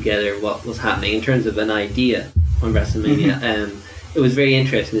put together, what was happening in terms of an idea. on WrestleMania. It was very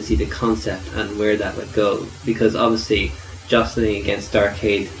interesting to see the concept and where that would go, because obviously jostling against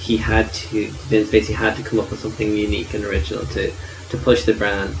Starrcade, Vince basically had to come up with something unique and original to push the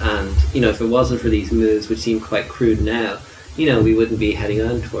brand. And if it wasn't for these moves, which seem quite crude now, we wouldn't be heading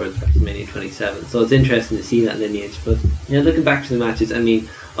on towards WrestleMania 27. So it's interesting to see that lineage. But looking back to the matches, I mean,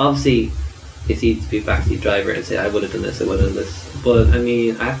 obviously it's easy to be a backseat driver and say I would have done this, I would have done this. But I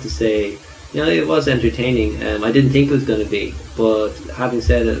mean, I have to say, it was entertaining. I didn't think it was going to be, but having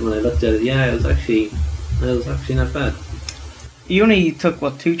said it, when I looked at it, it was actually not bad. You only took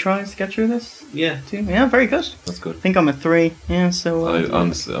 2 tries to get through this? Yeah, 2. Yeah, very good. That's good. I think I'm at 3. Yeah, so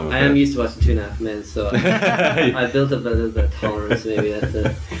honestly, I am used to watching 2.5 Men, so I built up a little bit of tolerance. Maybe that's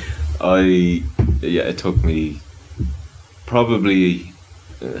it. It took me probably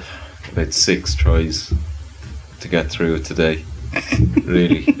about 6 tries to get through it today.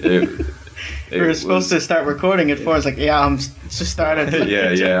 Really. We were supposed to start recording at 4. I was like, I'm just started.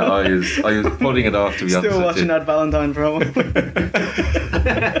 I was putting it off, to be honest. Still watching that Valentine promo.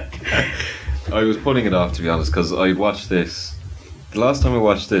 I was putting it off, to be honest, because I watched this. The last time I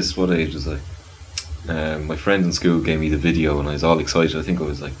watched this, what age was I? My friend in school gave me the video, and I was all excited. I think I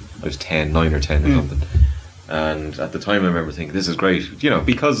was 9 or 10 or something. And at the time, I remember thinking, "This is great,"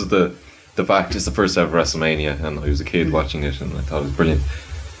 because of the fact it's the first ever WrestleMania, and I was a kid watching it, and I thought it was brilliant.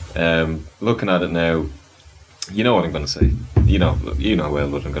 Looking at it now, you know what I'm going to say. You know well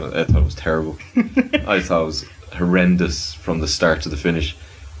what I'm going to. I thought it was terrible. I thought it was horrendous from the start to the finish.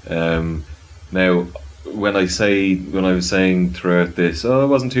 Now, when I was saying throughout this, it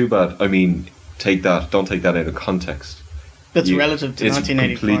wasn't too bad. I mean, don't take that out of context. That's relative to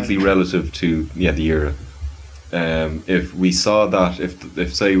 1985. It's completely relative to the era. If we saw that, if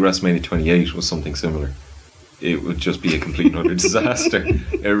say WrestleMania 28 was something similar, it would just be a complete and utter disaster.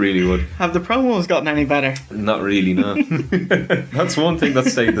 It really would. Have the promos gotten any better? Not really, no. That's one thing that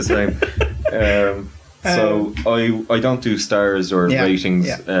stayed the same. So I don't do stars or ratings,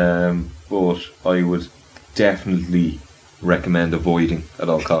 but I would definitely recommend avoiding at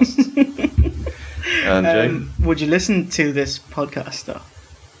all costs. And Jay? Would you listen to this podcast though?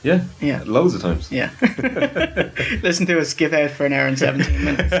 Yeah, loads of times. Yeah. Listen to us skip out for an hour and 17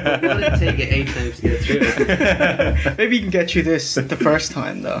 minutes. Why did it take it 8 times to get through it? Maybe you can get through this the first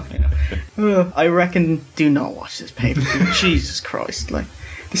time though. I reckon do not watch this pay-per-view. Jesus Christ,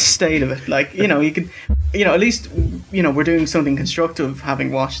 the state of it. You could, at least, we're doing something constructive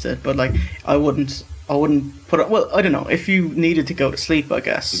having watched it, but I wouldn't put it. Well, I don't know. If you needed to go to sleep, I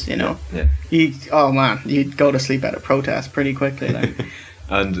guess, you'd go to sleep at a protest pretty quickly.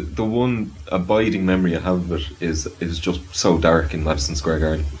 And the one abiding memory I have of it is just so dark in Madison Square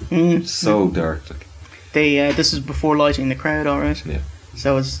Garden. So dark. This is before lighting the crowd, alright? Yeah.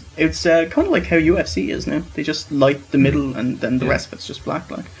 So it's kind of like how UFC is now. They just light the middle and then the rest of it's just black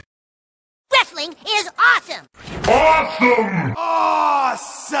light. Wrestling is awesome! Awesome!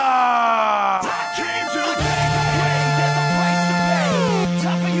 Awesome!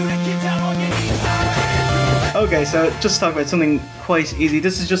 Okay, so just talk about something quite easy.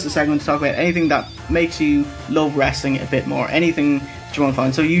 This is just a segment to talk about anything that makes you love wrestling a bit more. Anything that you want to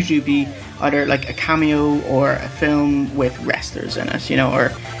find. So usually it'd be either a cameo or a film with wrestlers in it,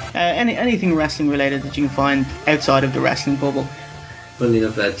 or anything wrestling related that you can find outside of the wrestling bubble. Funny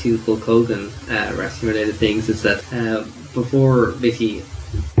enough, 2 Hulk Hogan wrestling related things is that before basically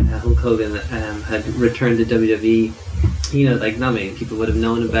Hulk Hogan had returned to WWE, not many people would have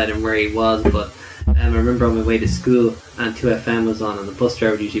known about him where he was, but I remember on my way to school and 2FM was on and the bus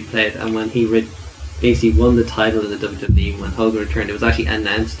driver usually played, and when he basically won the title in the WWE when Hogan returned, it was actually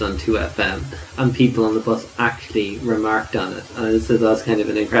announced on 2FM and people on the bus actually remarked on it, and that was kind of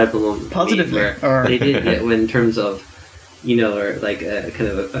an incredible moment. Positively? Where they did in terms of, or a kind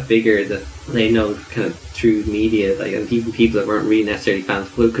of a figure that they know kind of through media, and even people that weren't really necessarily fans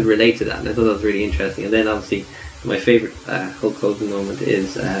could relate to that, and I thought that was really interesting. And then obviously my favourite Hulk Hogan moment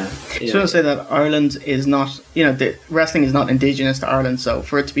is... I just want to say that Ireland is not... the wrestling is not indigenous to Ireland, so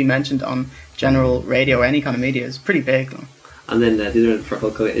for it to be mentioned on general radio or any kind of media is pretty big. And then the other one for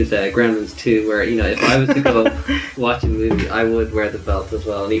Hulk Hogan is Gremlins 2, where, if I was to go watch a movie, I would wear the belt as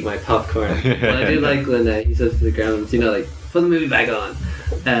well and eat my popcorn. But I do like when he says to the Gremlins, put the movie back on.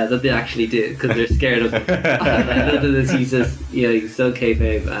 That they actually do, because they're scared of him. And I love this, he's just, he's so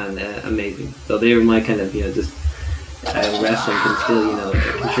kayfabe and amazing. So they were my kind of, just... wrestling can still,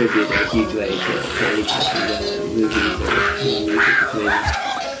 contribute in a huge way to any kind of movies or music.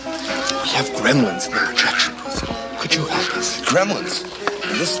 We have gremlins in the projection booth. Could you help us? Gremlins?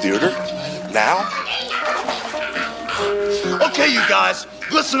 In this theater? Now? Okay, you guys.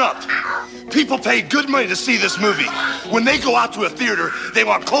 Listen up. People pay good money to see this movie. When they go out to a theater, they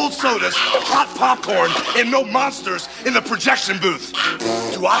want cold sodas, hot popcorn, and no monsters in the projection booth.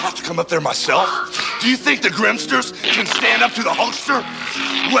 Do I have to come up there myself? Do you think the Grimsters can stand up to the Hulkster?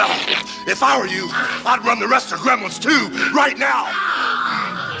 Well, if I were you, I'd run the rest of Gremlins too, right now.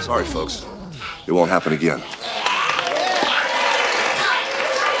 Sorry, folks. It won't happen again.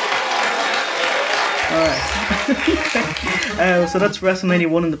 Alright. So that's WrestleMania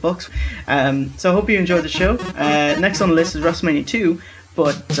 1 in the books. So I hope you enjoyed the show. Next on the list is WrestleMania 2,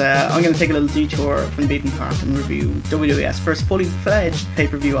 but I'm going to take a little detour from the beaten path and review WWF's first fully fledged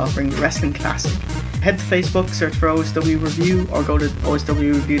pay-per-view offering, the Wrestling Classic. Head to Facebook, search for OSW Review, or go to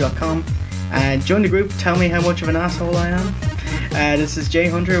oswreview.com. Join the group, tell me how much of an asshole I am. This is Jay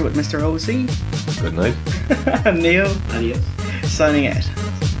Hunter with Mr. OC. Good night. Neo. Adios. Signing out.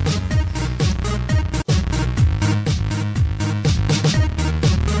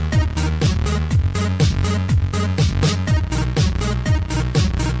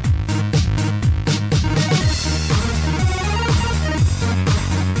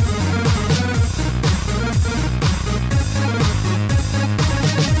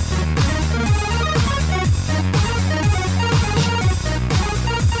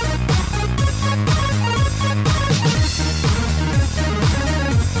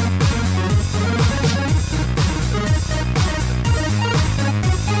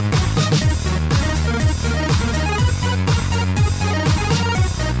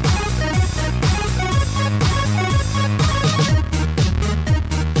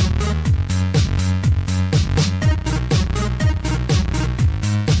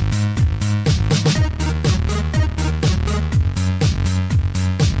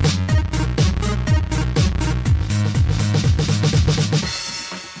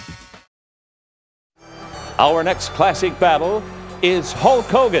 Our next classic battle is Hulk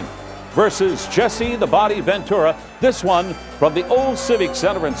Hogan versus Jesse the Body Ventura. This one from the old Civic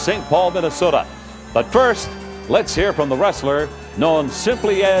Center in St. Paul, Minnesota. But first, let's hear from the wrestler known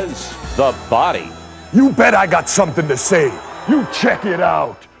simply as the Body. You bet I got something to say. You check it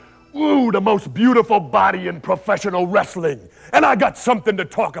out. Ooh, the most beautiful body in professional wrestling. And I got something to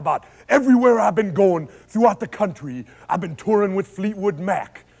talk about. Everywhere I've been going throughout the country, I've been touring with Fleetwood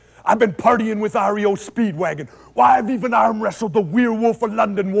Mac. I've been partying with REO Speedwagon. Why, I've even arm wrestled the Werewolf of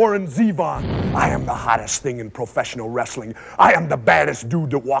London, Warren Zevon. I am the hottest thing in professional wrestling. I am the baddest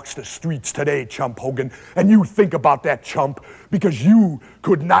dude that walks the streets today, Chump Hogan. And you think about that, Chump, because you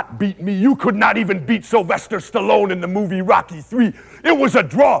could not beat me. You could not even beat Sylvester Stallone in the movie Rocky III. It was a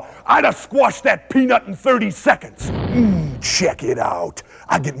draw. I'd have squashed that peanut in 30 seconds. Check it out.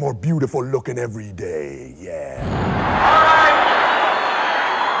 I get more beautiful looking every day, yeah. All right.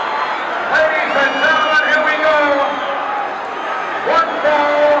 Ladies and gentlemen, here we go. One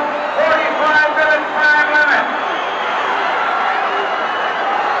fall, 45-minute time limit.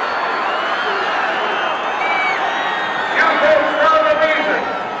 You folks know the reason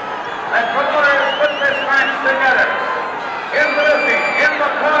that promoters put this match together. Introducing in the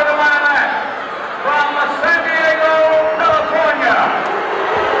corner of my match from San Diego, California.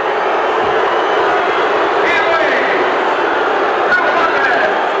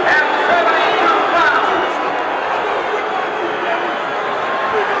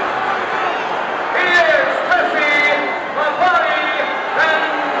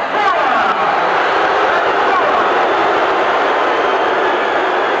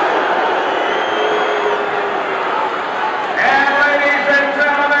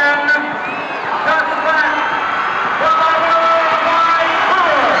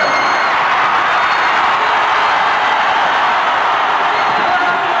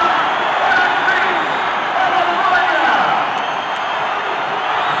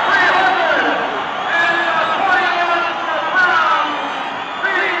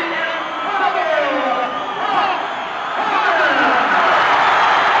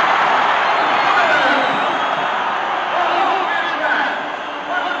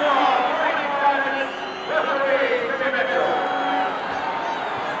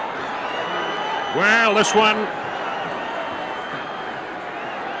 This one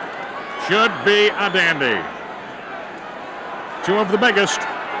should be a dandy. Two of the biggest,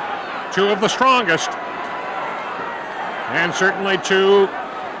 two of the strongest, and certainly two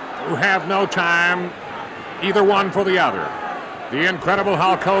who have no time, either one for the other. The incredible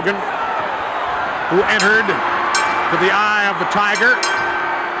Hulk Hogan, who entered to the Eye of the Tiger,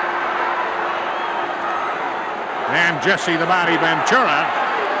 and Jesse the Body Ventura,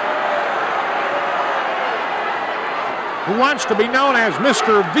 who wants to be known as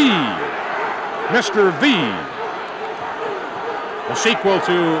Mr. V. Mr. V. a sequel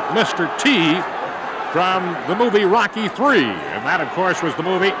to Mr. T from the movie Rocky III. And that, of course, was the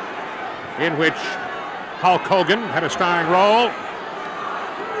movie in which Hulk Hogan had a starring role.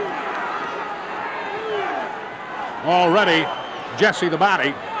 Already, Jesse the Body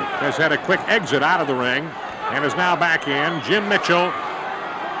has had a quick exit out of the ring and is now back in. Jim Mitchell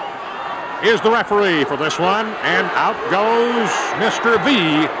is the referee for this one, and out goes Mr.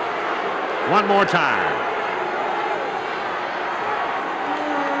 V one more time.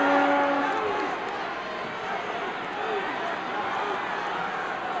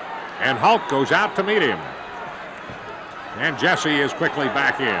 And Hulk goes out to meet him. And Jesse is quickly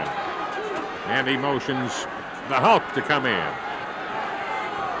back in. And he motions the Hulk to come in.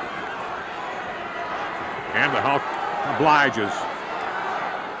 And the Hulk obliges.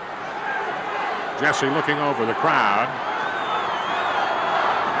 Jesse looking over the crowd.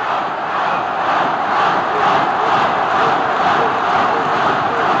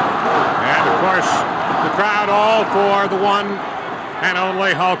 And of course, the crowd all for the one and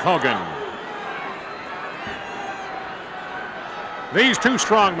only Hulk Hogan. These two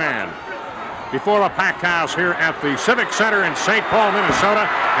strongmen before a packed house here at the Civic Center in St. Paul, Minnesota.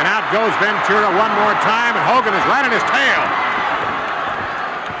 And out goes Ventura one more time, and Hogan is right on his tail.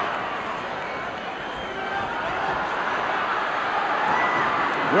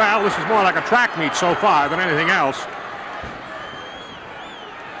 Well, this is more like a track meet so far than anything else.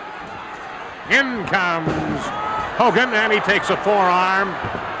 In comes Hogan, and he takes a forearm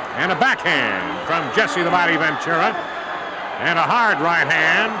and a backhand from Jesse the Body Ventura, and a hard right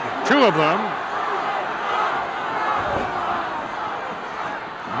hand, two of them.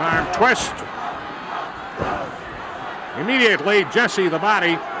 An arm twist. Immediately, Jesse the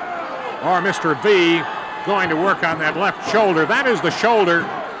Body, or Mr. V, going to work on that left shoulder. That is the shoulder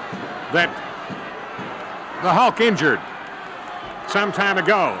that the Hulk injured some time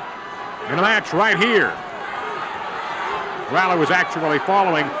ago in a match right here. Well, it was actually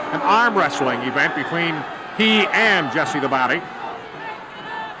following an arm wrestling event between he and Jesse the Body.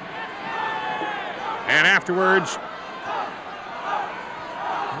 And afterwards,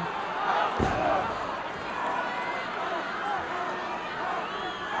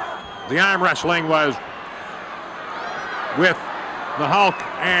 the arm wrestling was with the Hulk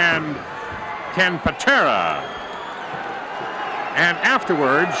and Ken Patera. And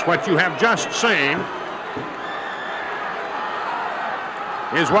afterwards, what you have just seen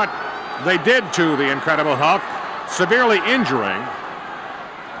is what they did to the Incredible Hulk, severely injuring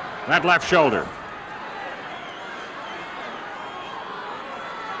that left shoulder.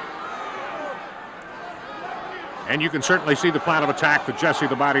 And you can certainly see the plan of attack that Jesse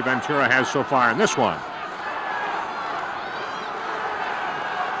the Body Ventura has so far in this one.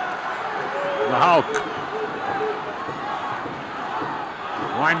 The Hulk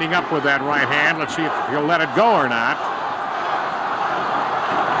winding up with that right hand. Let's see if he'll let it go or not.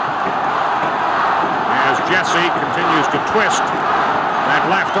 As Jesse continues to twist that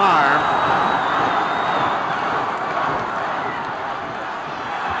left arm.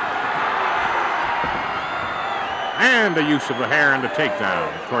 And the use of the hair in the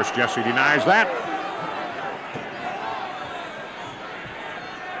takedown. Of course, Jesse denies that.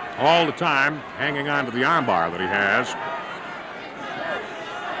 All the time, hanging on to the armbar that he has.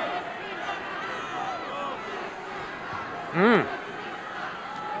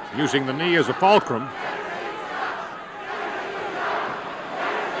 Using the knee as a fulcrum.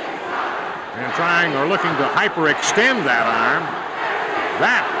 And trying or looking to hyperextend that arm.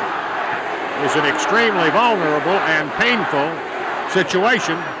 That is an extremely vulnerable and painful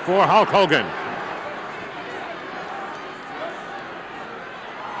situation for Hulk Hogan.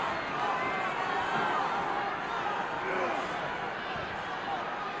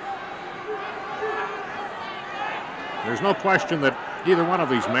 There's no question that either one of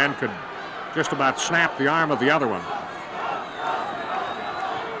these men could just about snap the arm of the other one.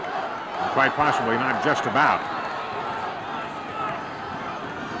 And quite possibly not just about.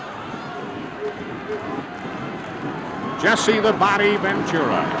 Jesse the Body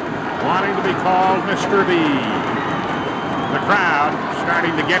Ventura, wanting to be called Mr. V. The crowd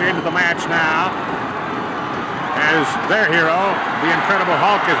starting to get into the match now, as their hero, the Incredible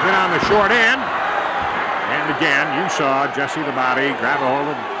Hulk, has been on the short end. And again, you saw Jesse the Body grab a hold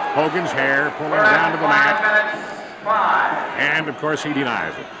of Hogan's hair, pull him down to the mat. And of course, he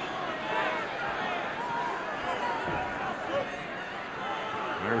denies it.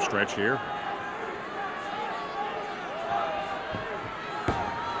 There's a stretch here.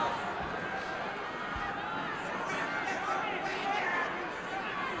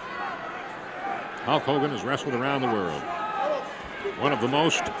 Hulk Hogan has wrestled around the world. one of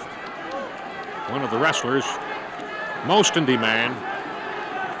the wrestlers most in demand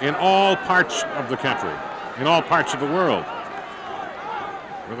in all parts of the country, in all parts of the world,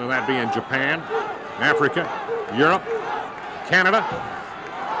 whether that be in Japan, Africa, Europe, Canada,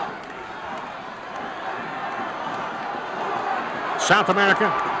 South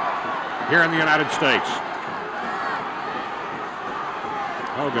America, here in the United States.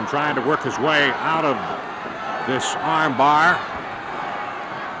 Hogan trying to work his way out of this arm bar.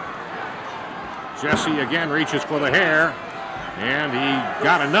 Jesse again reaches for the hair, and he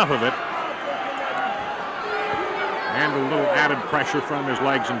got enough of it. And a little added pressure from his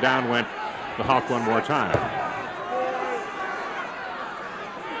legs, and down went the Hulk one more time.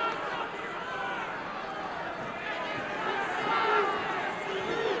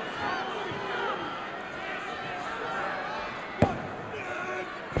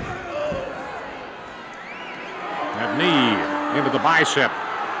 That knee into the bicep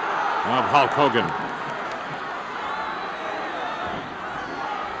of Hulk Hogan.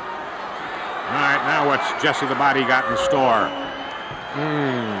 All right, now what's Jesse the Body got in store?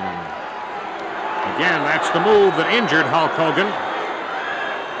 Again, that's the move that injured Hulk Hogan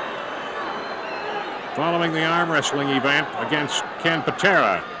following the arm wrestling event against Ken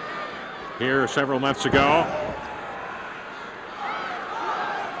Patera here several months ago.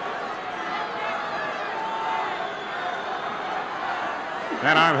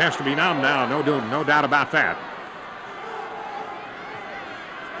 That arm has to be numb now, no doubt about that.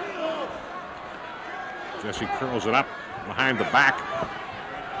 Jesse curls it up behind the back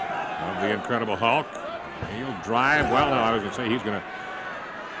of the Incredible Hulk. He'll drive. Well, no, I was going to say he's going to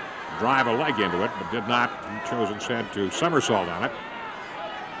drive a leg into it, but did not. He chose instead to somersault on it.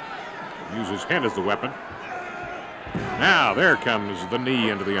 Use his head as the weapon. Now, there comes the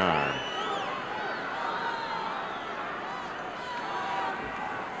knee into the arm.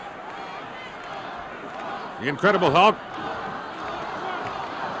 The Incredible Hulk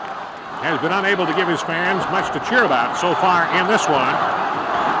has been unable to give his fans much to cheer about so far in this one.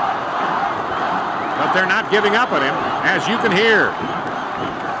 But they're not giving up on him, as you can hear.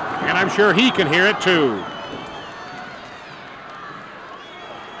 And I'm sure he can hear it too.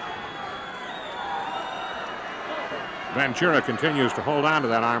 Ventura continues to hold on to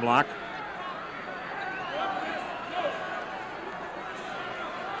that arm lock.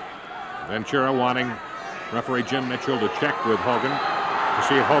 Ventura wanting referee Jim Mitchell to check with Hogan to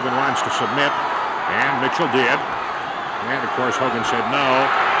see if Hogan wants to submit, and Mitchell did. And of course Hogan said no.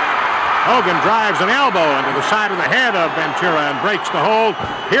 Hogan drives an elbow into the side of the head of Ventura and breaks the hold.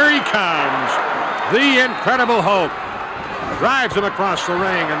 Here he comes, the Incredible Hulk. Drives him across the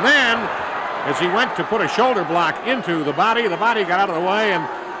ring, and then as he went to put a shoulder block into the body got out of the way, and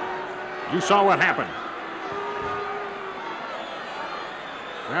you saw what happened.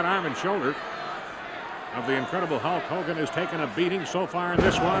 That arm and shoulder of the Incredible Hulk Hogan has taken a beating so far in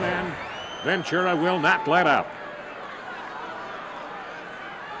this one, and Ventura will not let up.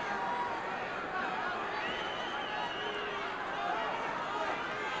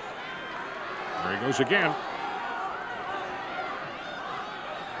 There he goes again.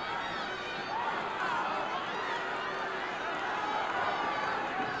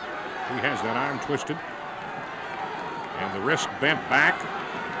 He has that arm twisted and the wrist bent back.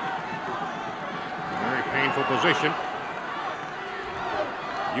 Very painful position.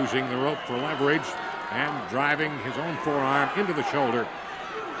 Using the rope for leverage and driving his own forearm into the shoulder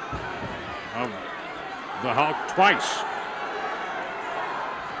of the Hulk twice.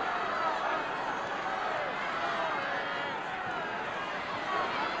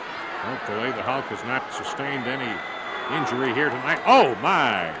 Hopefully the Hulk has not sustained any injury here tonight. Oh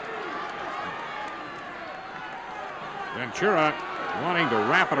my! Ventura wanting to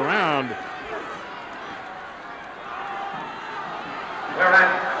wrap it around. We're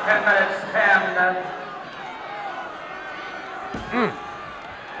at 10 minutes, 10.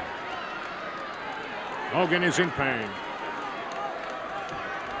 Hogan is in pain.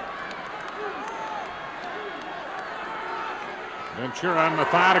 Ventura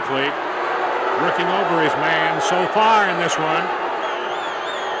methodically working over his man so far in this one.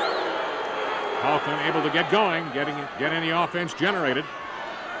 Hulk unable to get going, get any offense generated.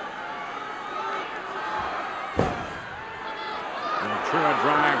 Ventura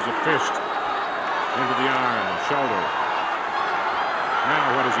drives a fist into the arm and shoulder.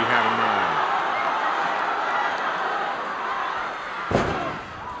 Now what does he have in mind?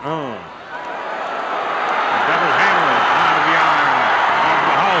 Oh. A double hammer onto the arm of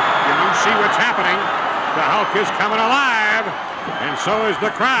the Hulk. Can you see what's happening? The Hulk is coming alive, and so is the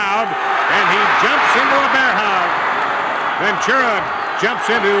crowd, and he jumps into a bear hug. Ventura jumps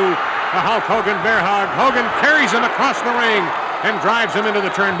into a Hulk Hogan bear hug. Hogan carries him across the ring and drives him into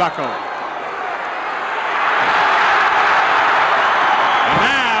the turnbuckle. And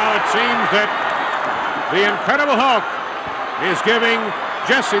now it seems that the Incredible Hulk is giving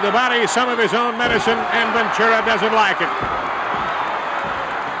Jesse the Body some of his own medicine, and Ventura doesn't like it.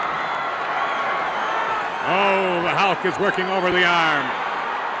 Oh, the Hulk is working over the arm.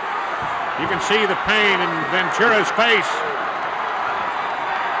 You can see the pain in Ventura's face.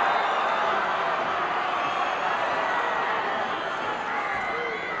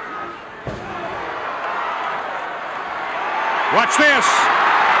 Watch this.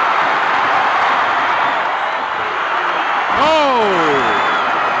 Oh!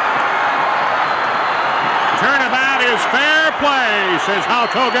 Turnabout is fair play, says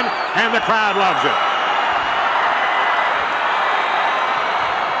Hulk Hogan, and the crowd loves it.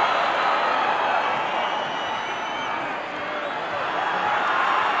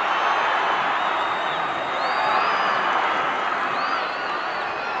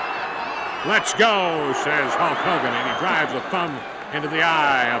 Let's go, says Hulk Hogan, and he drives a thumb into the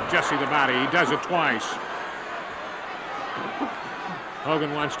eye of Jesse the Body. He does it twice.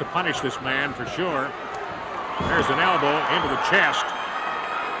 Hogan wants to punish this man for sure. There's an elbow into the chest.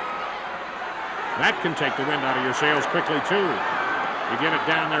 That can take the wind out of your sails quickly, too. You get it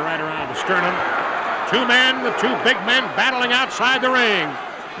down there right around the sternum. Two men, the two big men battling outside the ring.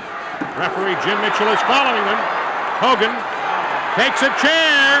 Referee Jim Mitchell is following them. Hogan takes a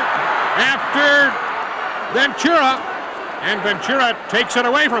chair after Ventura, and Ventura takes it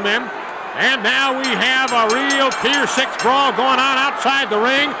away from him. And now we have a real Pier 6 brawl going on outside the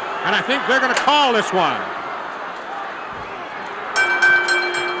ring, and I think they're going to call this one.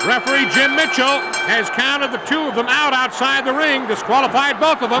 Referee Jim Mitchell has counted the two of them out outside the ring, disqualified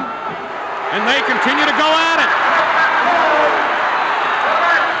both of them, and they continue to go at it.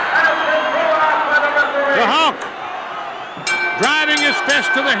 The Hulk driving his fist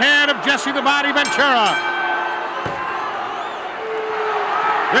to the head of Jesse the Body Ventura.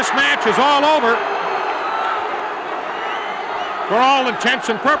 This match is all over for all intents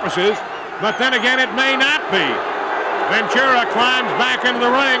and purposes, but then again it may not be. Ventura climbs back into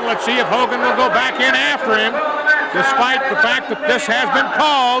the ring. Let's see if Hogan will go back in after him, despite the fact that this has been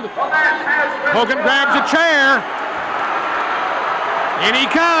called. Hogan grabs a chair. In he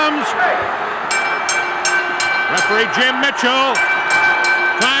comes. Referee Jim Mitchell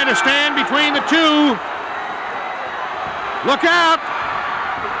trying to stand between the two. Look out.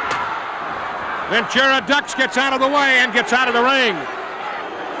 Ventura ducks, gets out of the way, and gets out of the ring.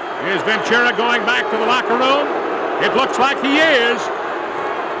 Is Ventura going back to the locker room? It looks like he is.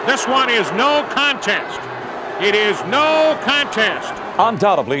 This one is no contest. It is no contest.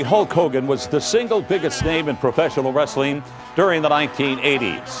 Undoubtedly, Hulk Hogan was the single biggest name in professional wrestling during the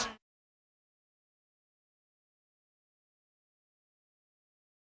 1980s.